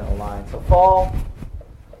to each other in a line. So fall,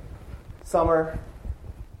 summer,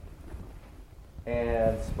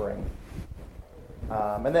 and spring.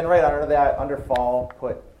 And then right under that, under fall,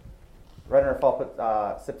 put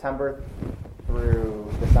September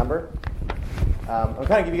through December. I'm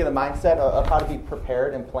kind of giving you the mindset of how to be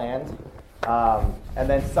prepared and planned. And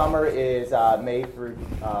then summer is May through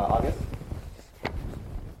August.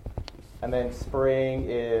 And then spring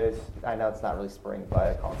is, I know it's not really spring, but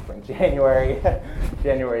I call it spring, January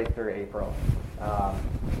through April.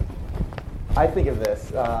 I think of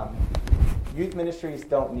this. Youth ministries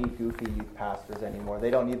don't need goofy youth pastors anymore.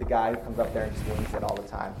 They don't need the guy who comes up there and just wings it all the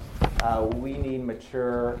time. We need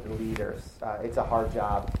mature leaders. It's a hard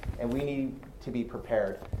job, and we need to be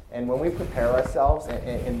prepared. And when we prepare ourselves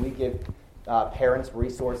and we give parents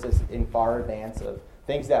resources in far advance of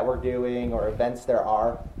things that we're doing or events there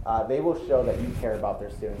are, they will show that you care about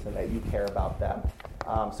their students and that you care about them.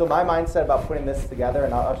 So my mindset about putting this together,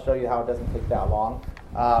 and I'll show you how it doesn't take that long.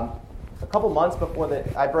 A couple months before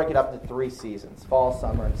I break it up into 3 seasons: fall,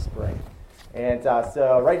 summer, and spring. And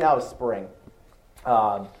so right now is spring.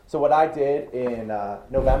 So what I did in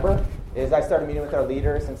November is I started meeting with our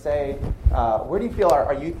leaders and say, where do you feel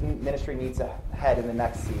our youth ministry needs to head in the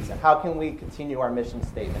next season? How can we continue our mission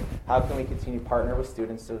statement? How can we continue to partner with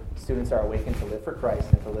students so students are awakened to live for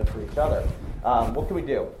Christ and to live for each other? What can we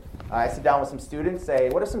do? I sit down with some students, say,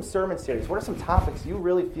 what are some sermon series? What are some topics you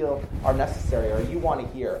really feel are necessary or you want to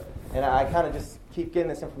hear? And I kind of just keep getting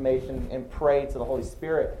this information and pray to the Holy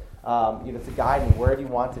Spirit to guide me. Where do you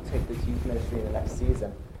want to take this youth ministry in the next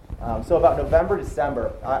season? So about November,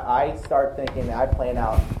 December, I start thinking, I plan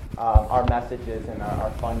out our messages and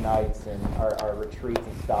our fun nights and our retreats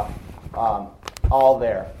and stuff, all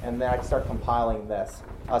there. And then I start compiling this.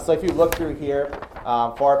 So if you look through here,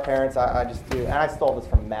 for our parents, I just do, and I stole this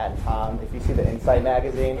from Matt and Tom. If you see the Insight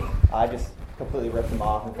magazine, I just completely ripped them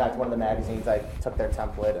off. In fact, one of the magazines, I took their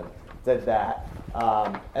template and did that.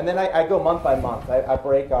 And then I go month by month. I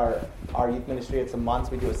break our youth ministry into months.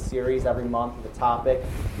 We do a series every month with a topic.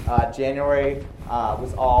 January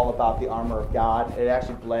was all about the armor of God. It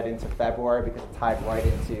actually bled into February because it tied right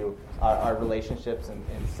into our relationships and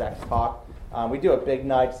sex talk. We do a big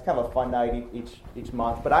night, just kind of a fun night each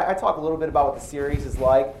month. But I talk a little bit about what the series is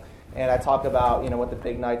like, and I talk about what the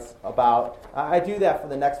big night's about. I do that for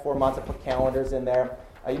the next 4 months. I put calendars in there.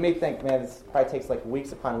 You may think, man, this probably takes like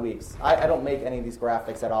weeks upon weeks. I don't make any of these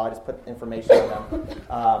graphics at all. I just put information in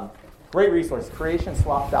them. Great resource,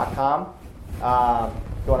 creationswap.com. If you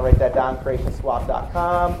want to write that down,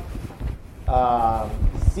 creationswap.com.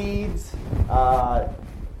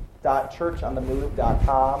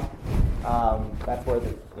 Seeds.churchonthemove.com. That's where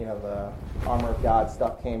the Armor of God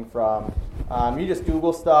stuff came from. You just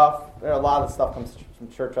Google stuff. A lot of the stuff comes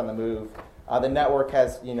from Church on the Move. The network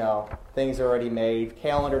has, things already made,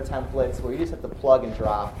 calendar templates where you just have to plug and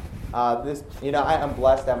drop. I'm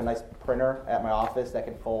blessed to have a nice printer at my office that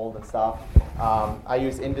can fold and stuff. I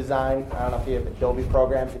use InDesign. I don't know if you have Adobe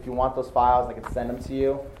programs. If you want those files, I can send them to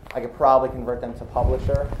you. I could probably convert them to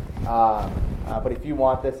Publisher. But if you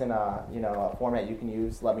want this in a format you can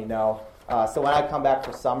use, let me know. So when I come back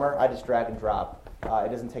for summer, I just drag and drop. It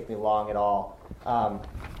doesn't take me long at all.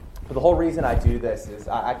 But the whole reason I do this is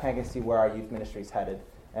I kind of see where our youth ministry is headed.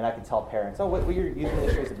 And I can tell parents, what your youth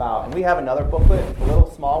ministry is about. And we have another booklet, a little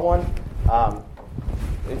small one.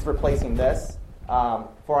 It's replacing this.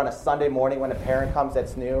 For on a Sunday morning when a parent comes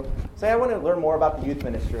that's new, say, I want to learn more about the youth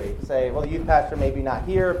ministry. Say, well, the youth pastor maybe not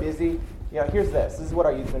here, busy. Here's this. This is what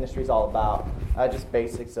our youth ministry is all about. Just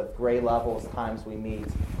basics of grade levels, times we meet,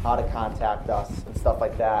 how to contact us, and stuff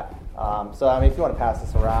like that. So, if you want to pass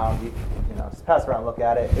this around, just pass it around and look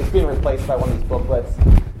at it. It's being replaced by one of these booklets.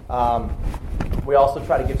 We also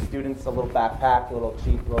try to give students a little backpack, a little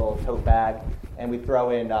cheap little tote bag, and we throw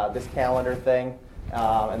in this calendar thing,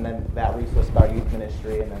 and then that resource about youth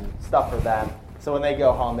ministry, and then stuff for them. So when they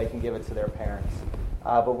go home, they can give it to their parents.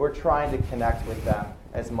 But we're trying to connect with them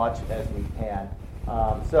as much as we can.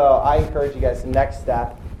 So I encourage you guys, the next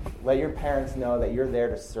step, let your parents know that you're there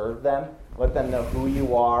to serve them. Let them know who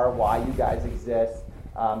you are, why you guys exist,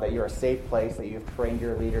 that you're a safe place, that you've trained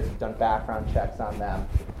your leaders, you've done background checks on them,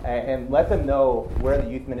 and let them know where the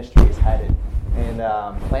youth ministry is headed, and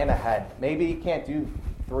plan ahead. Maybe you can't do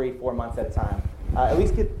 3-4 months at a time. At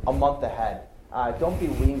least get a month ahead. Don't be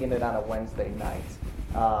winging it on a Wednesday night.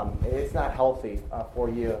 It's not healthy for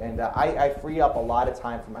you, and I free up a lot of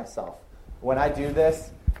time for myself. When I do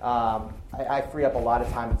this, I free up a lot of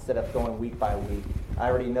time instead of going week by week. I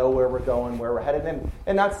already know where we're going, where we're headed.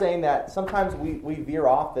 And not saying that sometimes we veer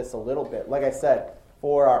off this a little bit. Like I said,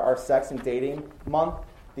 for our sex and dating month,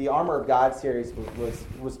 the Armor of God series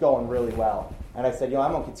was going really well. And I said,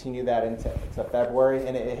 I'm going to continue that into February,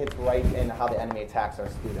 and it hits right in how the enemy attacks our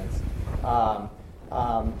students.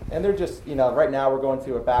 And they're just, right now we're going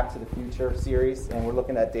through a Back to the Future series, and we're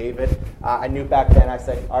looking at David. I knew back then, I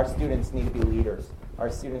said, our students need to be leaders. Our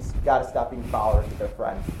students got to stop being followers of their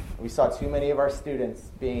friends. We saw too many of our students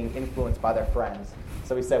being influenced by their friends.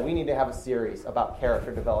 So we said, we need to have a series about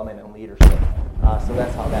character development and leadership. So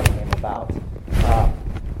that's how that came about.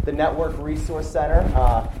 The Network Resource Center,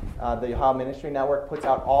 the Ohio Ministry Network, puts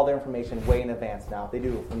out all their information way in advance now. They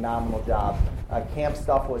do a phenomenal job. Camp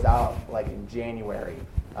stuff was out in January.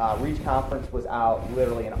 Reach Conference was out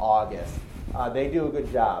literally in August. They do a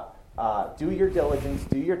good job. Do your diligence,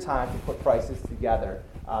 do your time to put prices together,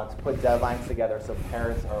 to put deadlines together so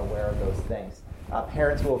parents are aware of those things.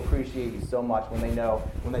 Parents will appreciate you so much when they know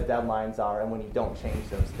when the deadlines are and when you don't change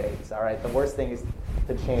those dates. All right, the worst thing is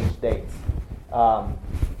to change dates.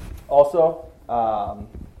 Also,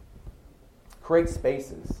 create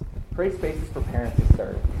spaces. Create spaces for parents to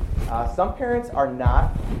serve. Some parents are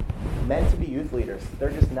not meant to be youth leaders. They're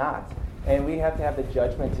just not. And we have to have the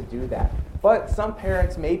judgment to do that. But some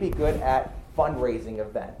parents may be good at fundraising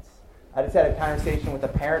events. I just had a conversation with a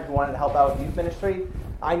parent who wanted to help out with youth ministry.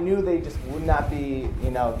 I knew they just would not be,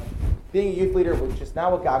 being a youth leader was just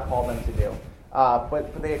not what God called them to do.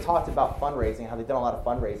 But they had talked about fundraising, how they've done a lot of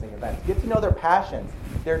fundraising events. Get to know their passions,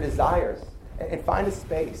 their desires, and find a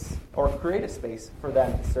space or create a space for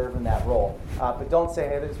them to serve in that role. But don't say,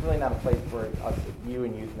 hey, there's really not a place for us, you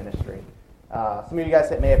in youth ministry. Some of you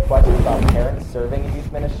guys may have questions about parents serving in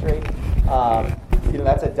youth ministry.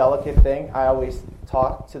 That's a delicate thing. I always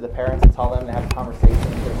talk to the parents and tell them to have a conversation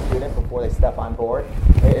with their student before they step on board.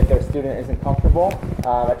 If their student isn't comfortable,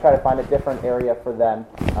 I try to find a different area for them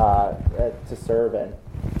to serve in.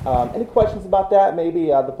 Any questions about that? Maybe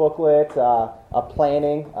the booklet,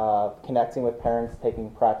 planning, connecting with parents,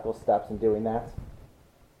 taking practical steps in doing that.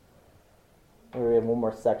 We have one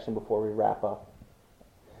more section before we wrap up.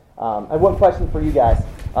 I have one question for you guys.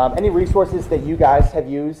 Any resources that you guys have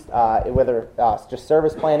used, whether just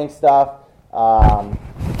service planning stuff,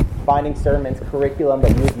 finding sermons, curriculum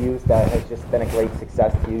that you've used that has just been a great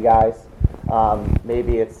success to you guys?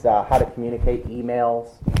 Maybe it's how to communicate emails.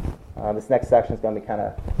 This next section is going to be kind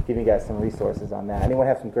of giving you guys some resources on that. Anyone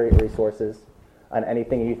have some great resources on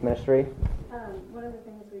anything in youth ministry? One of the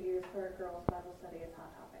things we use for a girls' Bible study is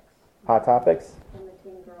Hot Topics. Hot Topics? And the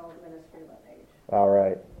Teen Girls Ministry webpage. All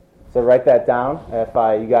right. So write that down. If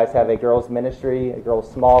you guys have a girls' ministry, a girls'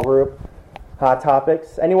 small group, Hot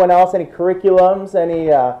Topics. Anyone else? Any curriculums?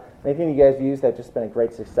 Anything you guys use that's just been a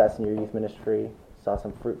great success in your youth ministry? Saw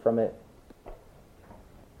some fruit from it?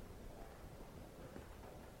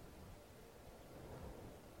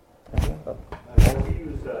 We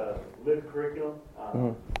use Live Curriculum.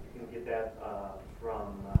 You can get that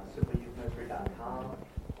from simplyyouthministry.com.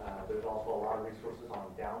 There's also a lot of resources on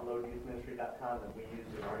downloadyouthministry.com that we use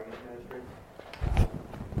in our youth ministry.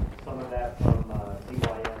 Some of that from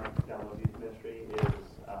DYM, Download Youth Ministry, is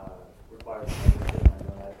required membership. I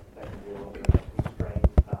know that can be a little bit of a constraint.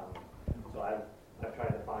 So I've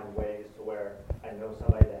tried to find ways to where I know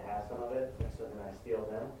somebody that has some of it, so then I steal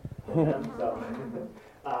them. So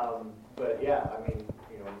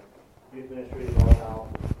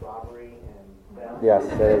Yes,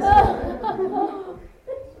 it is.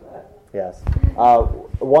 Yes.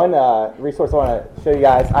 One resource I want to show you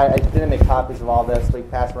guys, I didn't make copies of all this, we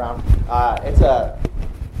pass around. It's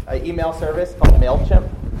an email service called MailChimp.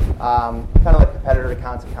 Kind of like a competitor to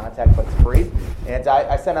Constant Contact, but it's free. And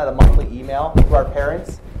I send out a monthly email to our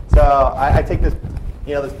parents. So I take this,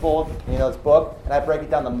 this book, and I break it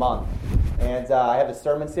down the month. And I have a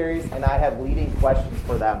sermon series, and I have leading questions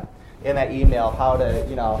for them in that email, how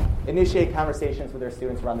to, initiate conversations with their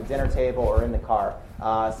students around the dinner table or in the car,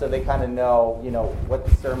 so they kind of know, what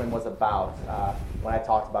the sermon was about when I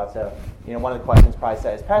talked about it. So, one of the questions probably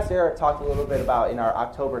says, Pastor Eric talked a little bit about in our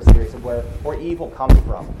October series of where evil comes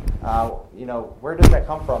from. Where does that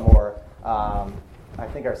come from? Or I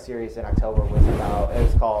think our series in October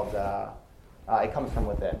was called It Comes From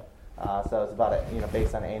Within. So it's about it,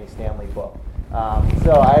 based on an Andy Stanley book.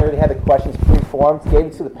 So I already had the questions pre-formed, gave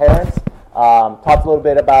them to the parents, talked a little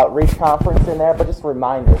bit about Reach Conference in there, but just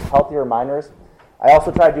reminders, healthy reminders. I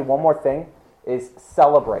also try to do one more thing, is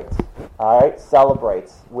celebrate. All right,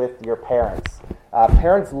 celebrate with your parents.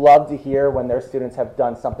 Parents love to hear when their students have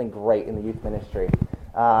done something great in the youth ministry.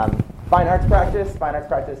 Fine arts practice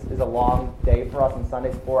is a long day for us on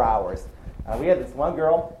Sundays, 4 hours. We had this one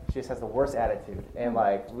girl, she just has the worst attitude, and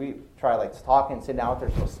we try to talk and sit down with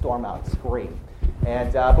her, she'll storm out and scream.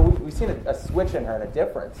 And but we've seen a switch in her and a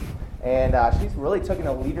difference, and she's really taken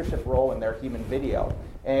a leadership role in their human video.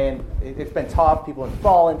 And it's been tough, people have been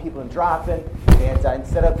falling, people have been dropping, and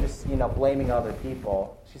instead of just blaming other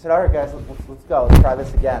people, she said, all right guys, let's go, let's try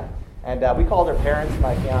this again. And we called her parents,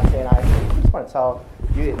 my fiance and I just want to tell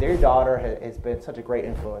you, their daughter has been such a great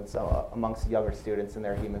influence amongst younger students in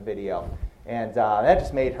their human video. And that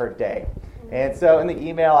just made her day. And so in the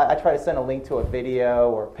email, I try to send a link to a video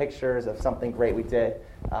or pictures of something great we did.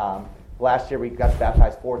 Last year, we got to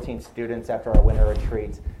baptize 14 students after our winter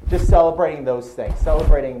retreat. Just celebrating those things,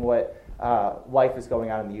 celebrating what life is going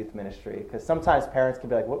on in the youth ministry. Because sometimes parents can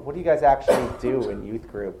be like, what do you guys actually do in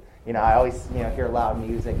youth group? I always hear loud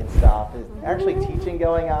music and stuff. Is actually teaching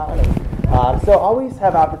going on? And, so always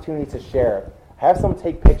have opportunity to share. Have someone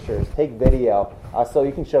take pictures, take video, so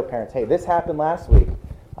you can show parents, hey, this happened last week.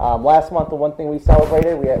 Last month, the one thing we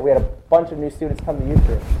celebrated, we had a bunch of new students come to youth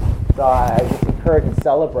group. So I just encouraged and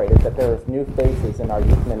celebrated that there was new faces in our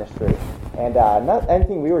youth ministry. And not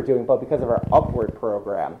anything we were doing, but because of our Upward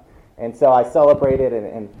program. And so I celebrated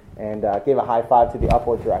and gave a high five to the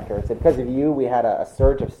Upward director. And said, because of you, we had a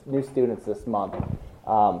surge of new students this month.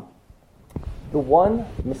 The one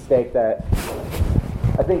mistake that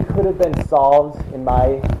I think could have been solved in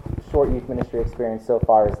my short youth ministry experience so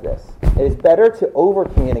far is this. It is better to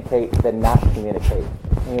over-communicate than not communicate.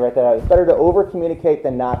 Can you write that out? It's better to over-communicate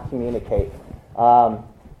than not communicate.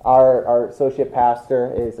 Our associate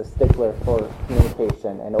pastor is a stickler for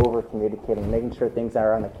communication and over-communicating, making sure things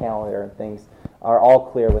are on the calendar and things are all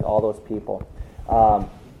clear with all those people.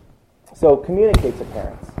 So communicate to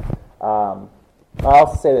parents. I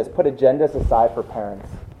also say this, put agendas aside for parents.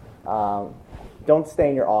 Don't stay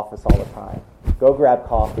in your office all the time. Go grab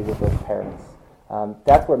coffee with those parents.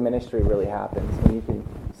 That's where ministry really happens, when you can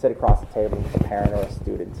sit across the table with a parent or a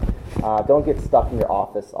student. Don't get stuck in your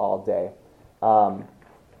office all day.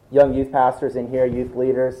 Young youth pastors in here, youth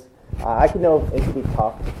leaders, I can know it can be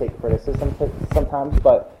tough to take criticism sometimes,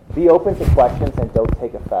 but be open to questions and don't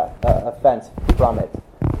take offense from it.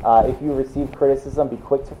 If you receive criticism, be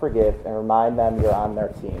quick to forgive and remind them you're on their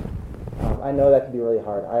team. I know that can be really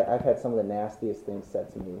hard. I've had some of the nastiest things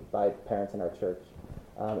said to me by parents in our church,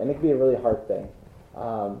 and it can be a really hard thing.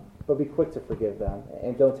 But be quick to forgive them,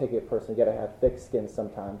 and don't take it personally. You got to have thick skin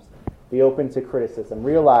sometimes. Be open to criticism.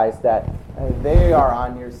 Realize that they are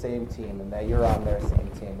on your same team and that you're on their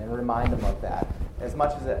same team, and remind them of that. As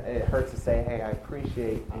much as it hurts to say, "Hey, I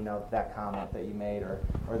appreciate that comment that you made or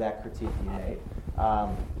that critique you made,"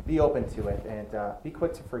 be open to it and be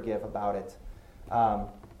quick to forgive about it.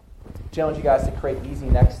 Challenge you guys to create easy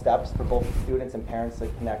next steps for both students and parents to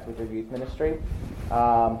connect with your youth ministry.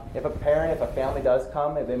 If a family does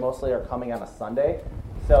come, they mostly are coming on a Sunday.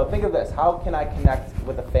 So think of this: how can I connect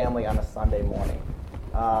with a family on a Sunday morning?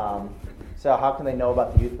 So how can they know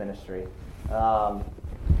about the youth ministry?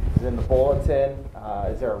 Is it in the bulletin?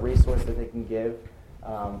 Is there a resource that they can give?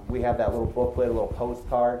 We have that little booklet, a little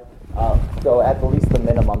postcard. So at the least the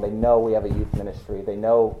minimum, they know we have a youth ministry. They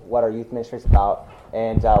know what our youth ministry is about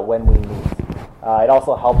and when we meet. It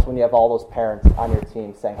also helps when you have all those parents on your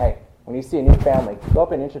team saying, hey, when you see a new family, go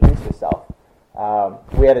up and introduce yourself.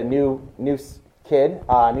 We had a new kid,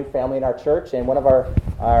 a new family in our church, and one of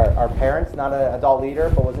our parents, not an adult leader,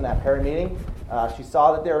 but was in that parent meeting, she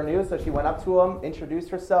saw that they were new, so she went up to them, introduced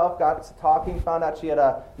herself, got to talking, found out she had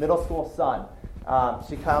a middle school son.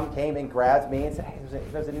 She came and grabbed me and said, hey,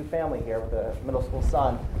 there's a new family here with a middle school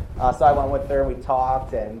son. So I went with her, we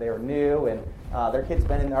talked, and they were new, and their kid's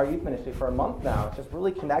been in our youth ministry for a month now. It's just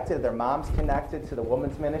really connected. Their mom's connected to the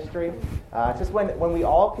women's ministry. Just when we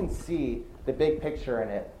all can see the big picture in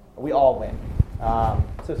it, we all win.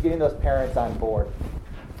 So it's getting those parents on board.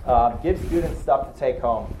 Give students stuff to take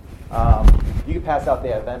home. You can pass out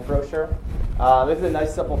the event brochure. This is a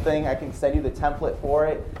nice simple thing. I can send you the template for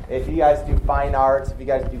it. If you guys do fine arts, if you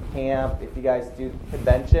guys do camp, if you guys do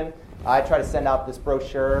convention, I try to send out this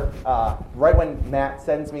brochure right when Matt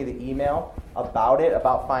sends me the email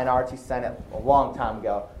about fine arts. He sent it a long time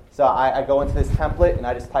ago. So I go into this template and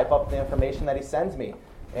I just type up the information that he sends me.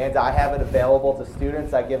 And I have it available to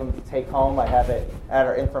students. I give them to take home. I have it at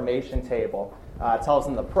our information table. It tells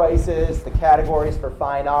them the prices, the categories for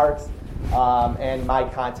fine arts, and my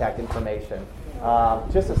contact information.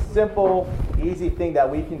 Just a simple, easy thing that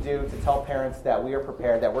we can do to tell parents that we are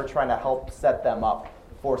prepared, that we're trying to help set them up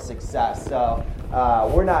for success. So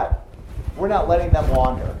we're not letting them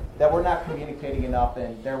wander, that we're not communicating enough,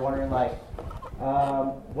 and they're wondering like,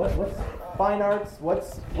 what's fine arts?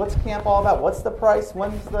 What's camp all about? What's the price?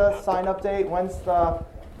 When's the sign up date? When's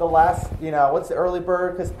the last, what's the early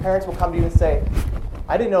bird? Because parents will come to you and say,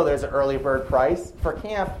 I didn't know there's an early bird price. For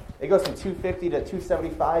camp, it goes from $250 to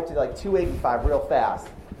 $275 to like $285 real fast.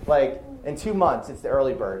 Like in 2 months, it's the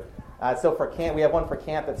early bird. So for camp, we have one for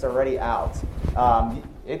camp that's already out.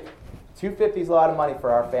 $250 is a lot of money for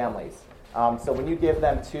our families. So when you give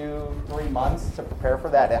them 2-3 months to prepare for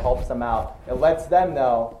that, it helps them out. It lets them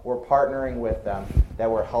know we're partnering with them, that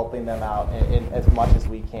we're helping them out in as much as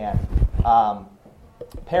we can.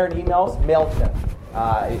 Parent emails, MailChimp.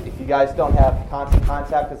 If you guys don't have constant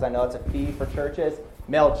contact, because I know it's a fee for churches,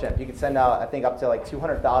 MailChimp. You can send out, I think, up to like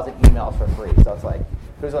 200,000 emails for free. So it's like,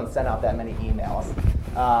 who's going to send out that many emails?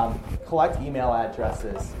 Collect email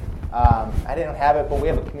addresses. I didn't have it, but we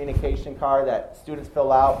have a communication card that students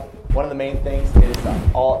fill out. One of the main things is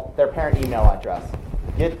their parent email address.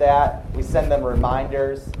 Get that. We send them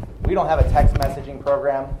reminders. We don't have a text messaging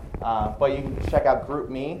program, but you can check out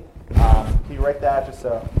GroupMe. Can you write that just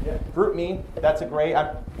so? Yeah. GroupMe, that's a great.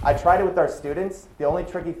 I tried it with our students. The only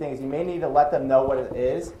tricky thing is you may need to let them know what it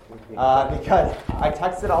is, because I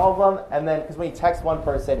texted all of them, and then because when you text one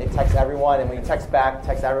person, it texts everyone, and when you text back, it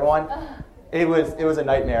texts everyone. It was a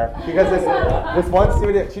nightmare because this one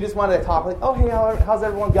student, she just wanted to talk like, oh hey, how's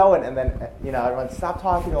everyone going? And then everyone stop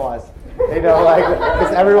talking to us,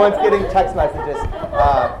 because everyone's getting text messages.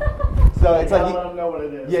 So it's like you gotta let them know what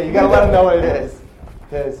it is. Yeah, you gotta let them know what it is.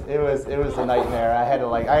 Because it was a nightmare. I had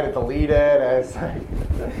to delete it.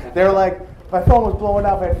 They were like, my phone was blowing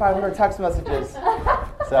up. I had 500 text messages.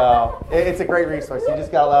 So it's a great resource. You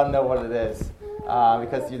just gotta let them know what it is,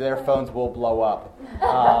 because their phones will blow up.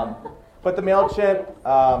 But the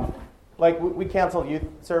MailChimp, we canceled youth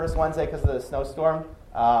service Wednesday because of the snowstorm.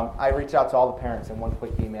 I reach out to all the parents in one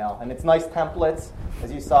quick email, and it's nice templates.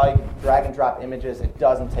 As you saw, you can drag and drop images. It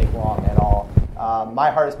doesn't take long at all. My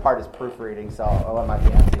hardest part is proofreading, so I'll let my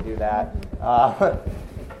fiance do that.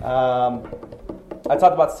 I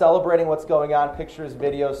talked about celebrating what's going on, pictures,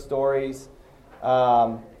 videos, stories,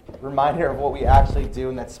 reminder of what we actually do,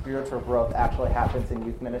 and that spiritual growth actually happens in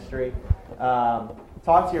youth ministry.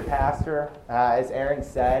 Talk to your pastor, as Aaron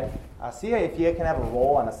said. See if you can have a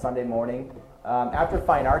role on a Sunday morning. After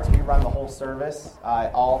Fine Arts, we run the whole service,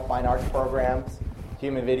 all Fine Arts programs,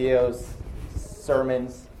 human videos,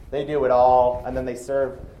 sermons. They do it all, and then they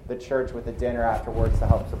serve the church with a dinner afterwards to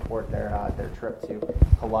help support their trip to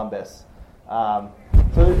Columbus. So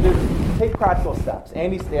take practical steps.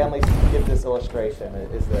 Andy Stanley gives this illustration.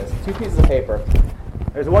 Is this 2 pieces of paper?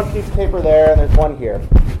 There's one piece of paper there, and there's one here.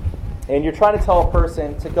 And you're trying to tell a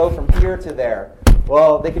person to go from here to there.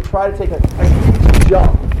 Well, they could try to take a huge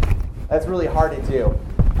jump. That's really hard to do.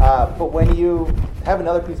 But when you have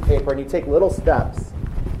another piece of paper and you take little steps,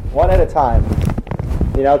 one at a time,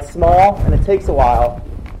 it's small and it takes a while,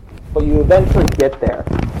 but you eventually get there.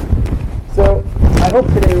 So I hope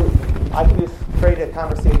today I can just create a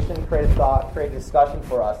conversation, create a thought, create a discussion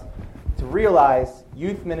for us to realize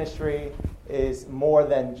youth ministry is more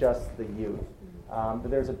than just the youth.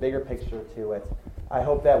 But there's a bigger picture to it. I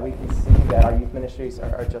hope that we can see that our youth ministries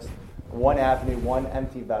are just one avenue, one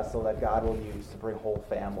empty vessel that God will use to bring whole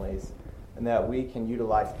families, and that we can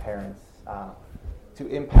utilize parents to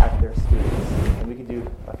impact their students. And we can do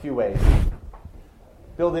a few ways.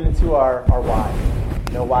 Build it into our why.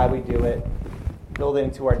 Know why we do it. Build it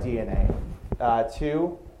into our DNA.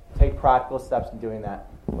 2, take practical steps in doing that.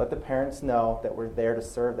 Let the parents know that we're there to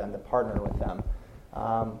serve them, to partner with them,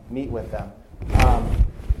 meet with them.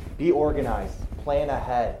 Be organized. Plan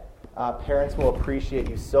ahead. parents will appreciate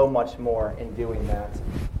you so much more in doing that.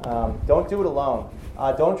 Don't do it alone.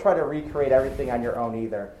 Don't try to recreate everything on your own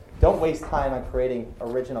either. Don't waste time on creating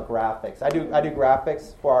original graphics. I do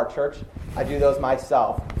graphics for our church. I do those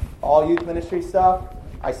myself. All youth ministry stuff,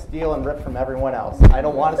 I steal and rip from everyone else. I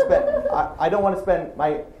don't want to spend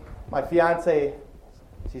my fiance.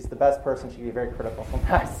 She's the best person. She can be very critical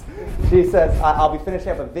sometimes. She says, I'll be finishing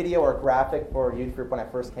up a video or a graphic for a youth group when I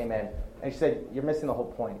first came in. And she said, you're missing the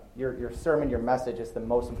whole point. Your sermon, your message is the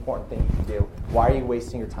most important thing you can do. Why are you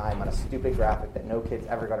wasting your time on a stupid graphic that no kid's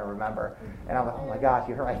ever going to remember? And I'm like, oh my gosh,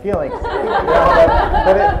 you hurt my feelings.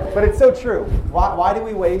 But it's so true. Why do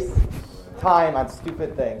we waste time on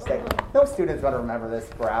stupid things? Like, no student's going to remember this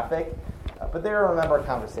graphic, but they'll remember a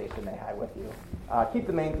conversation they had with you. Keep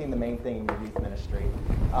the main thing in your youth ministry.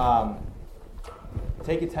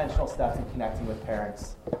 Take intentional steps in connecting with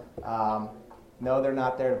parents. No, they're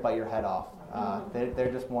not there to bite your head off.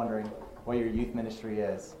 They're just wondering what your youth ministry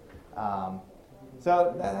is.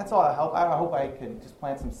 So that's all I hope. I hope I can just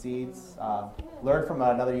plant some seeds, learn from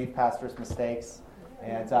another youth pastor's mistakes,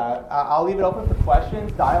 and I'll leave it open for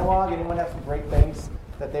questions, dialogue. Anyone have some great things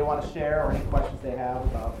that they want to share, or any questions they have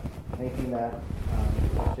about anything that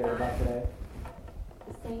we'll share about today?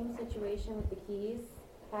 The same situation with the keys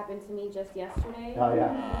happened to me just yesterday. Oh,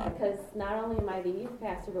 yeah. Because not only am I the youth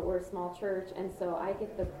pastor, but we're a small church, and so I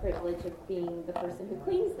get the privilege of being the person who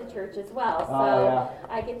cleans the church as well. So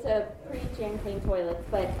I get to preach and clean toilets.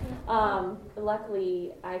 But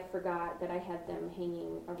luckily, I forgot that I had them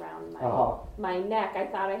hanging around my neck. I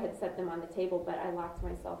thought I had set them on the table, but I locked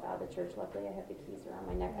myself out of the church. Luckily, I had the keys around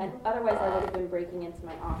my neck. And otherwise, I would have been breaking into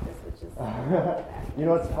my office, which is You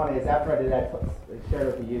know what's funny is after I did that, I shared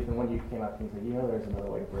with the youth, and one youth came up to me and said, there's another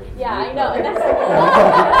way to break. Yeah, I know. And that's so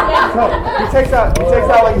he takes out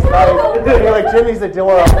like his knife. You're like, Jimmy's the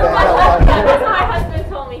door up there. That's what my husband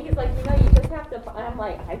told me. He's like, you just have to. And I'm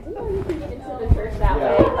like, I didn't know you could get into the church that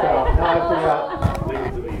way. So now I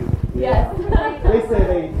figured out. Yes. They say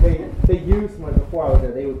they used when before I was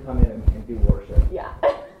there, they would come in and do worship. Yeah.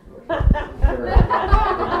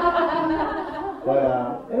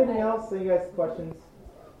 But anything else? Any guys questions?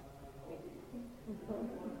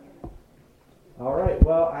 All right.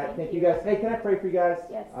 Well, I thank you guys. Hey, can I pray for you guys?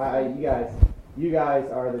 Yes. You guys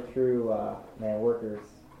are the true workers.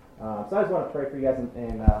 So I just want to pray for you guys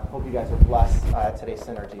and hope you guys are blessed at today's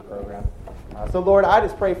Synergy program. So Lord, I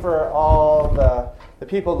just pray for all the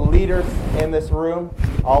people, the leaders in this room,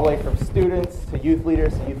 all the way from students to youth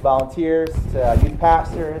leaders to youth volunteers to youth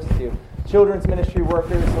pastors to children's ministry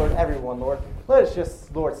workers, Lord, everyone, Lord. Let us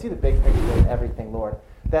just, Lord, see the big picture in everything, Lord.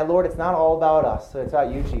 That, Lord, it's not all about us, so it's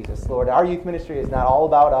about you, Jesus. Lord, our youth ministry is not all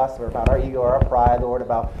about us or about our ego or our pride, Lord, or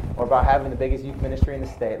about having the biggest youth ministry in the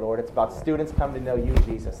state, Lord. It's about students coming to know you,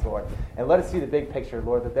 Jesus, Lord. And let us see the big picture,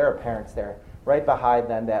 Lord, that there are parents there right behind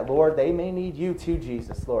them that, Lord, they may need you too,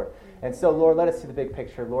 Jesus, Lord. And so, Lord, let us see the big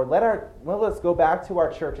picture, Lord. Let us go back to our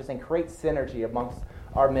churches and create synergy amongst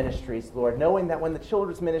our ministries, Lord, knowing that when the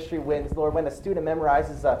children's ministry wins, Lord, when a student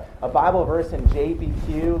memorizes a Bible verse in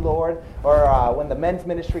JBQ, Lord, or when the men's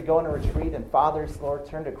ministry go on a retreat and fathers, Lord,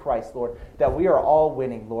 turn to Christ, Lord, that we are all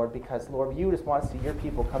winning, Lord, because, Lord, you just want to see your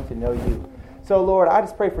people come to know you. So, Lord, I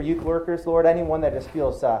just pray for youth workers, Lord, anyone that just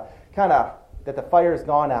feels kind of that the fire has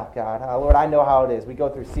gone out, God. Lord, I know how it is. We go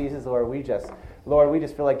through seasons, Lord, we just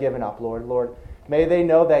feel like giving up, Lord. May they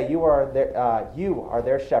know that you are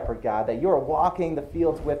their shepherd, God, that you are walking the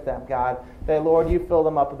fields with them, God, that, Lord, you fill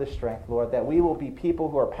them up with the strength, Lord, that we will be people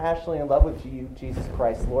who are passionately in love with you, Jesus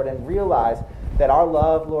Christ, Lord, and realize that our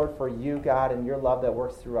love, Lord, for you, God, and your love that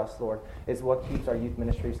works through us, Lord, is what keeps our youth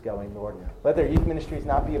ministries going, Lord. Let their youth ministries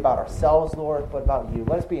not be about ourselves, Lord, but about you.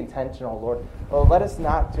 Let us be intentional, Lord. Lord, let us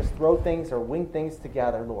not just throw things or wing things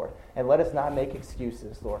together, Lord, and let us not make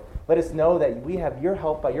excuses, Lord. Let us know that we have your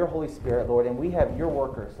help by your Holy Spirit, Lord, and we have your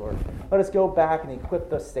workers, Lord. Let us go back and equip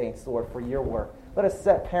the saints, Lord, for your work. Let us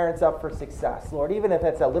set parents up for success, Lord, even if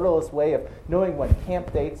it's a littlest way of knowing when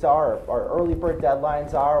camp dates are, or early bird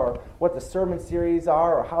deadlines are, or what the sermon series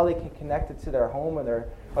are, or how they can connect it to their home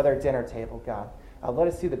or their dinner table, God. Let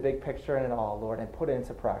us see the big picture in it all, Lord, and put it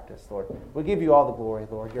into practice, Lord. We give you all the glory,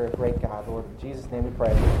 Lord. You're a great God, Lord. In Jesus' name we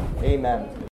pray. Amen.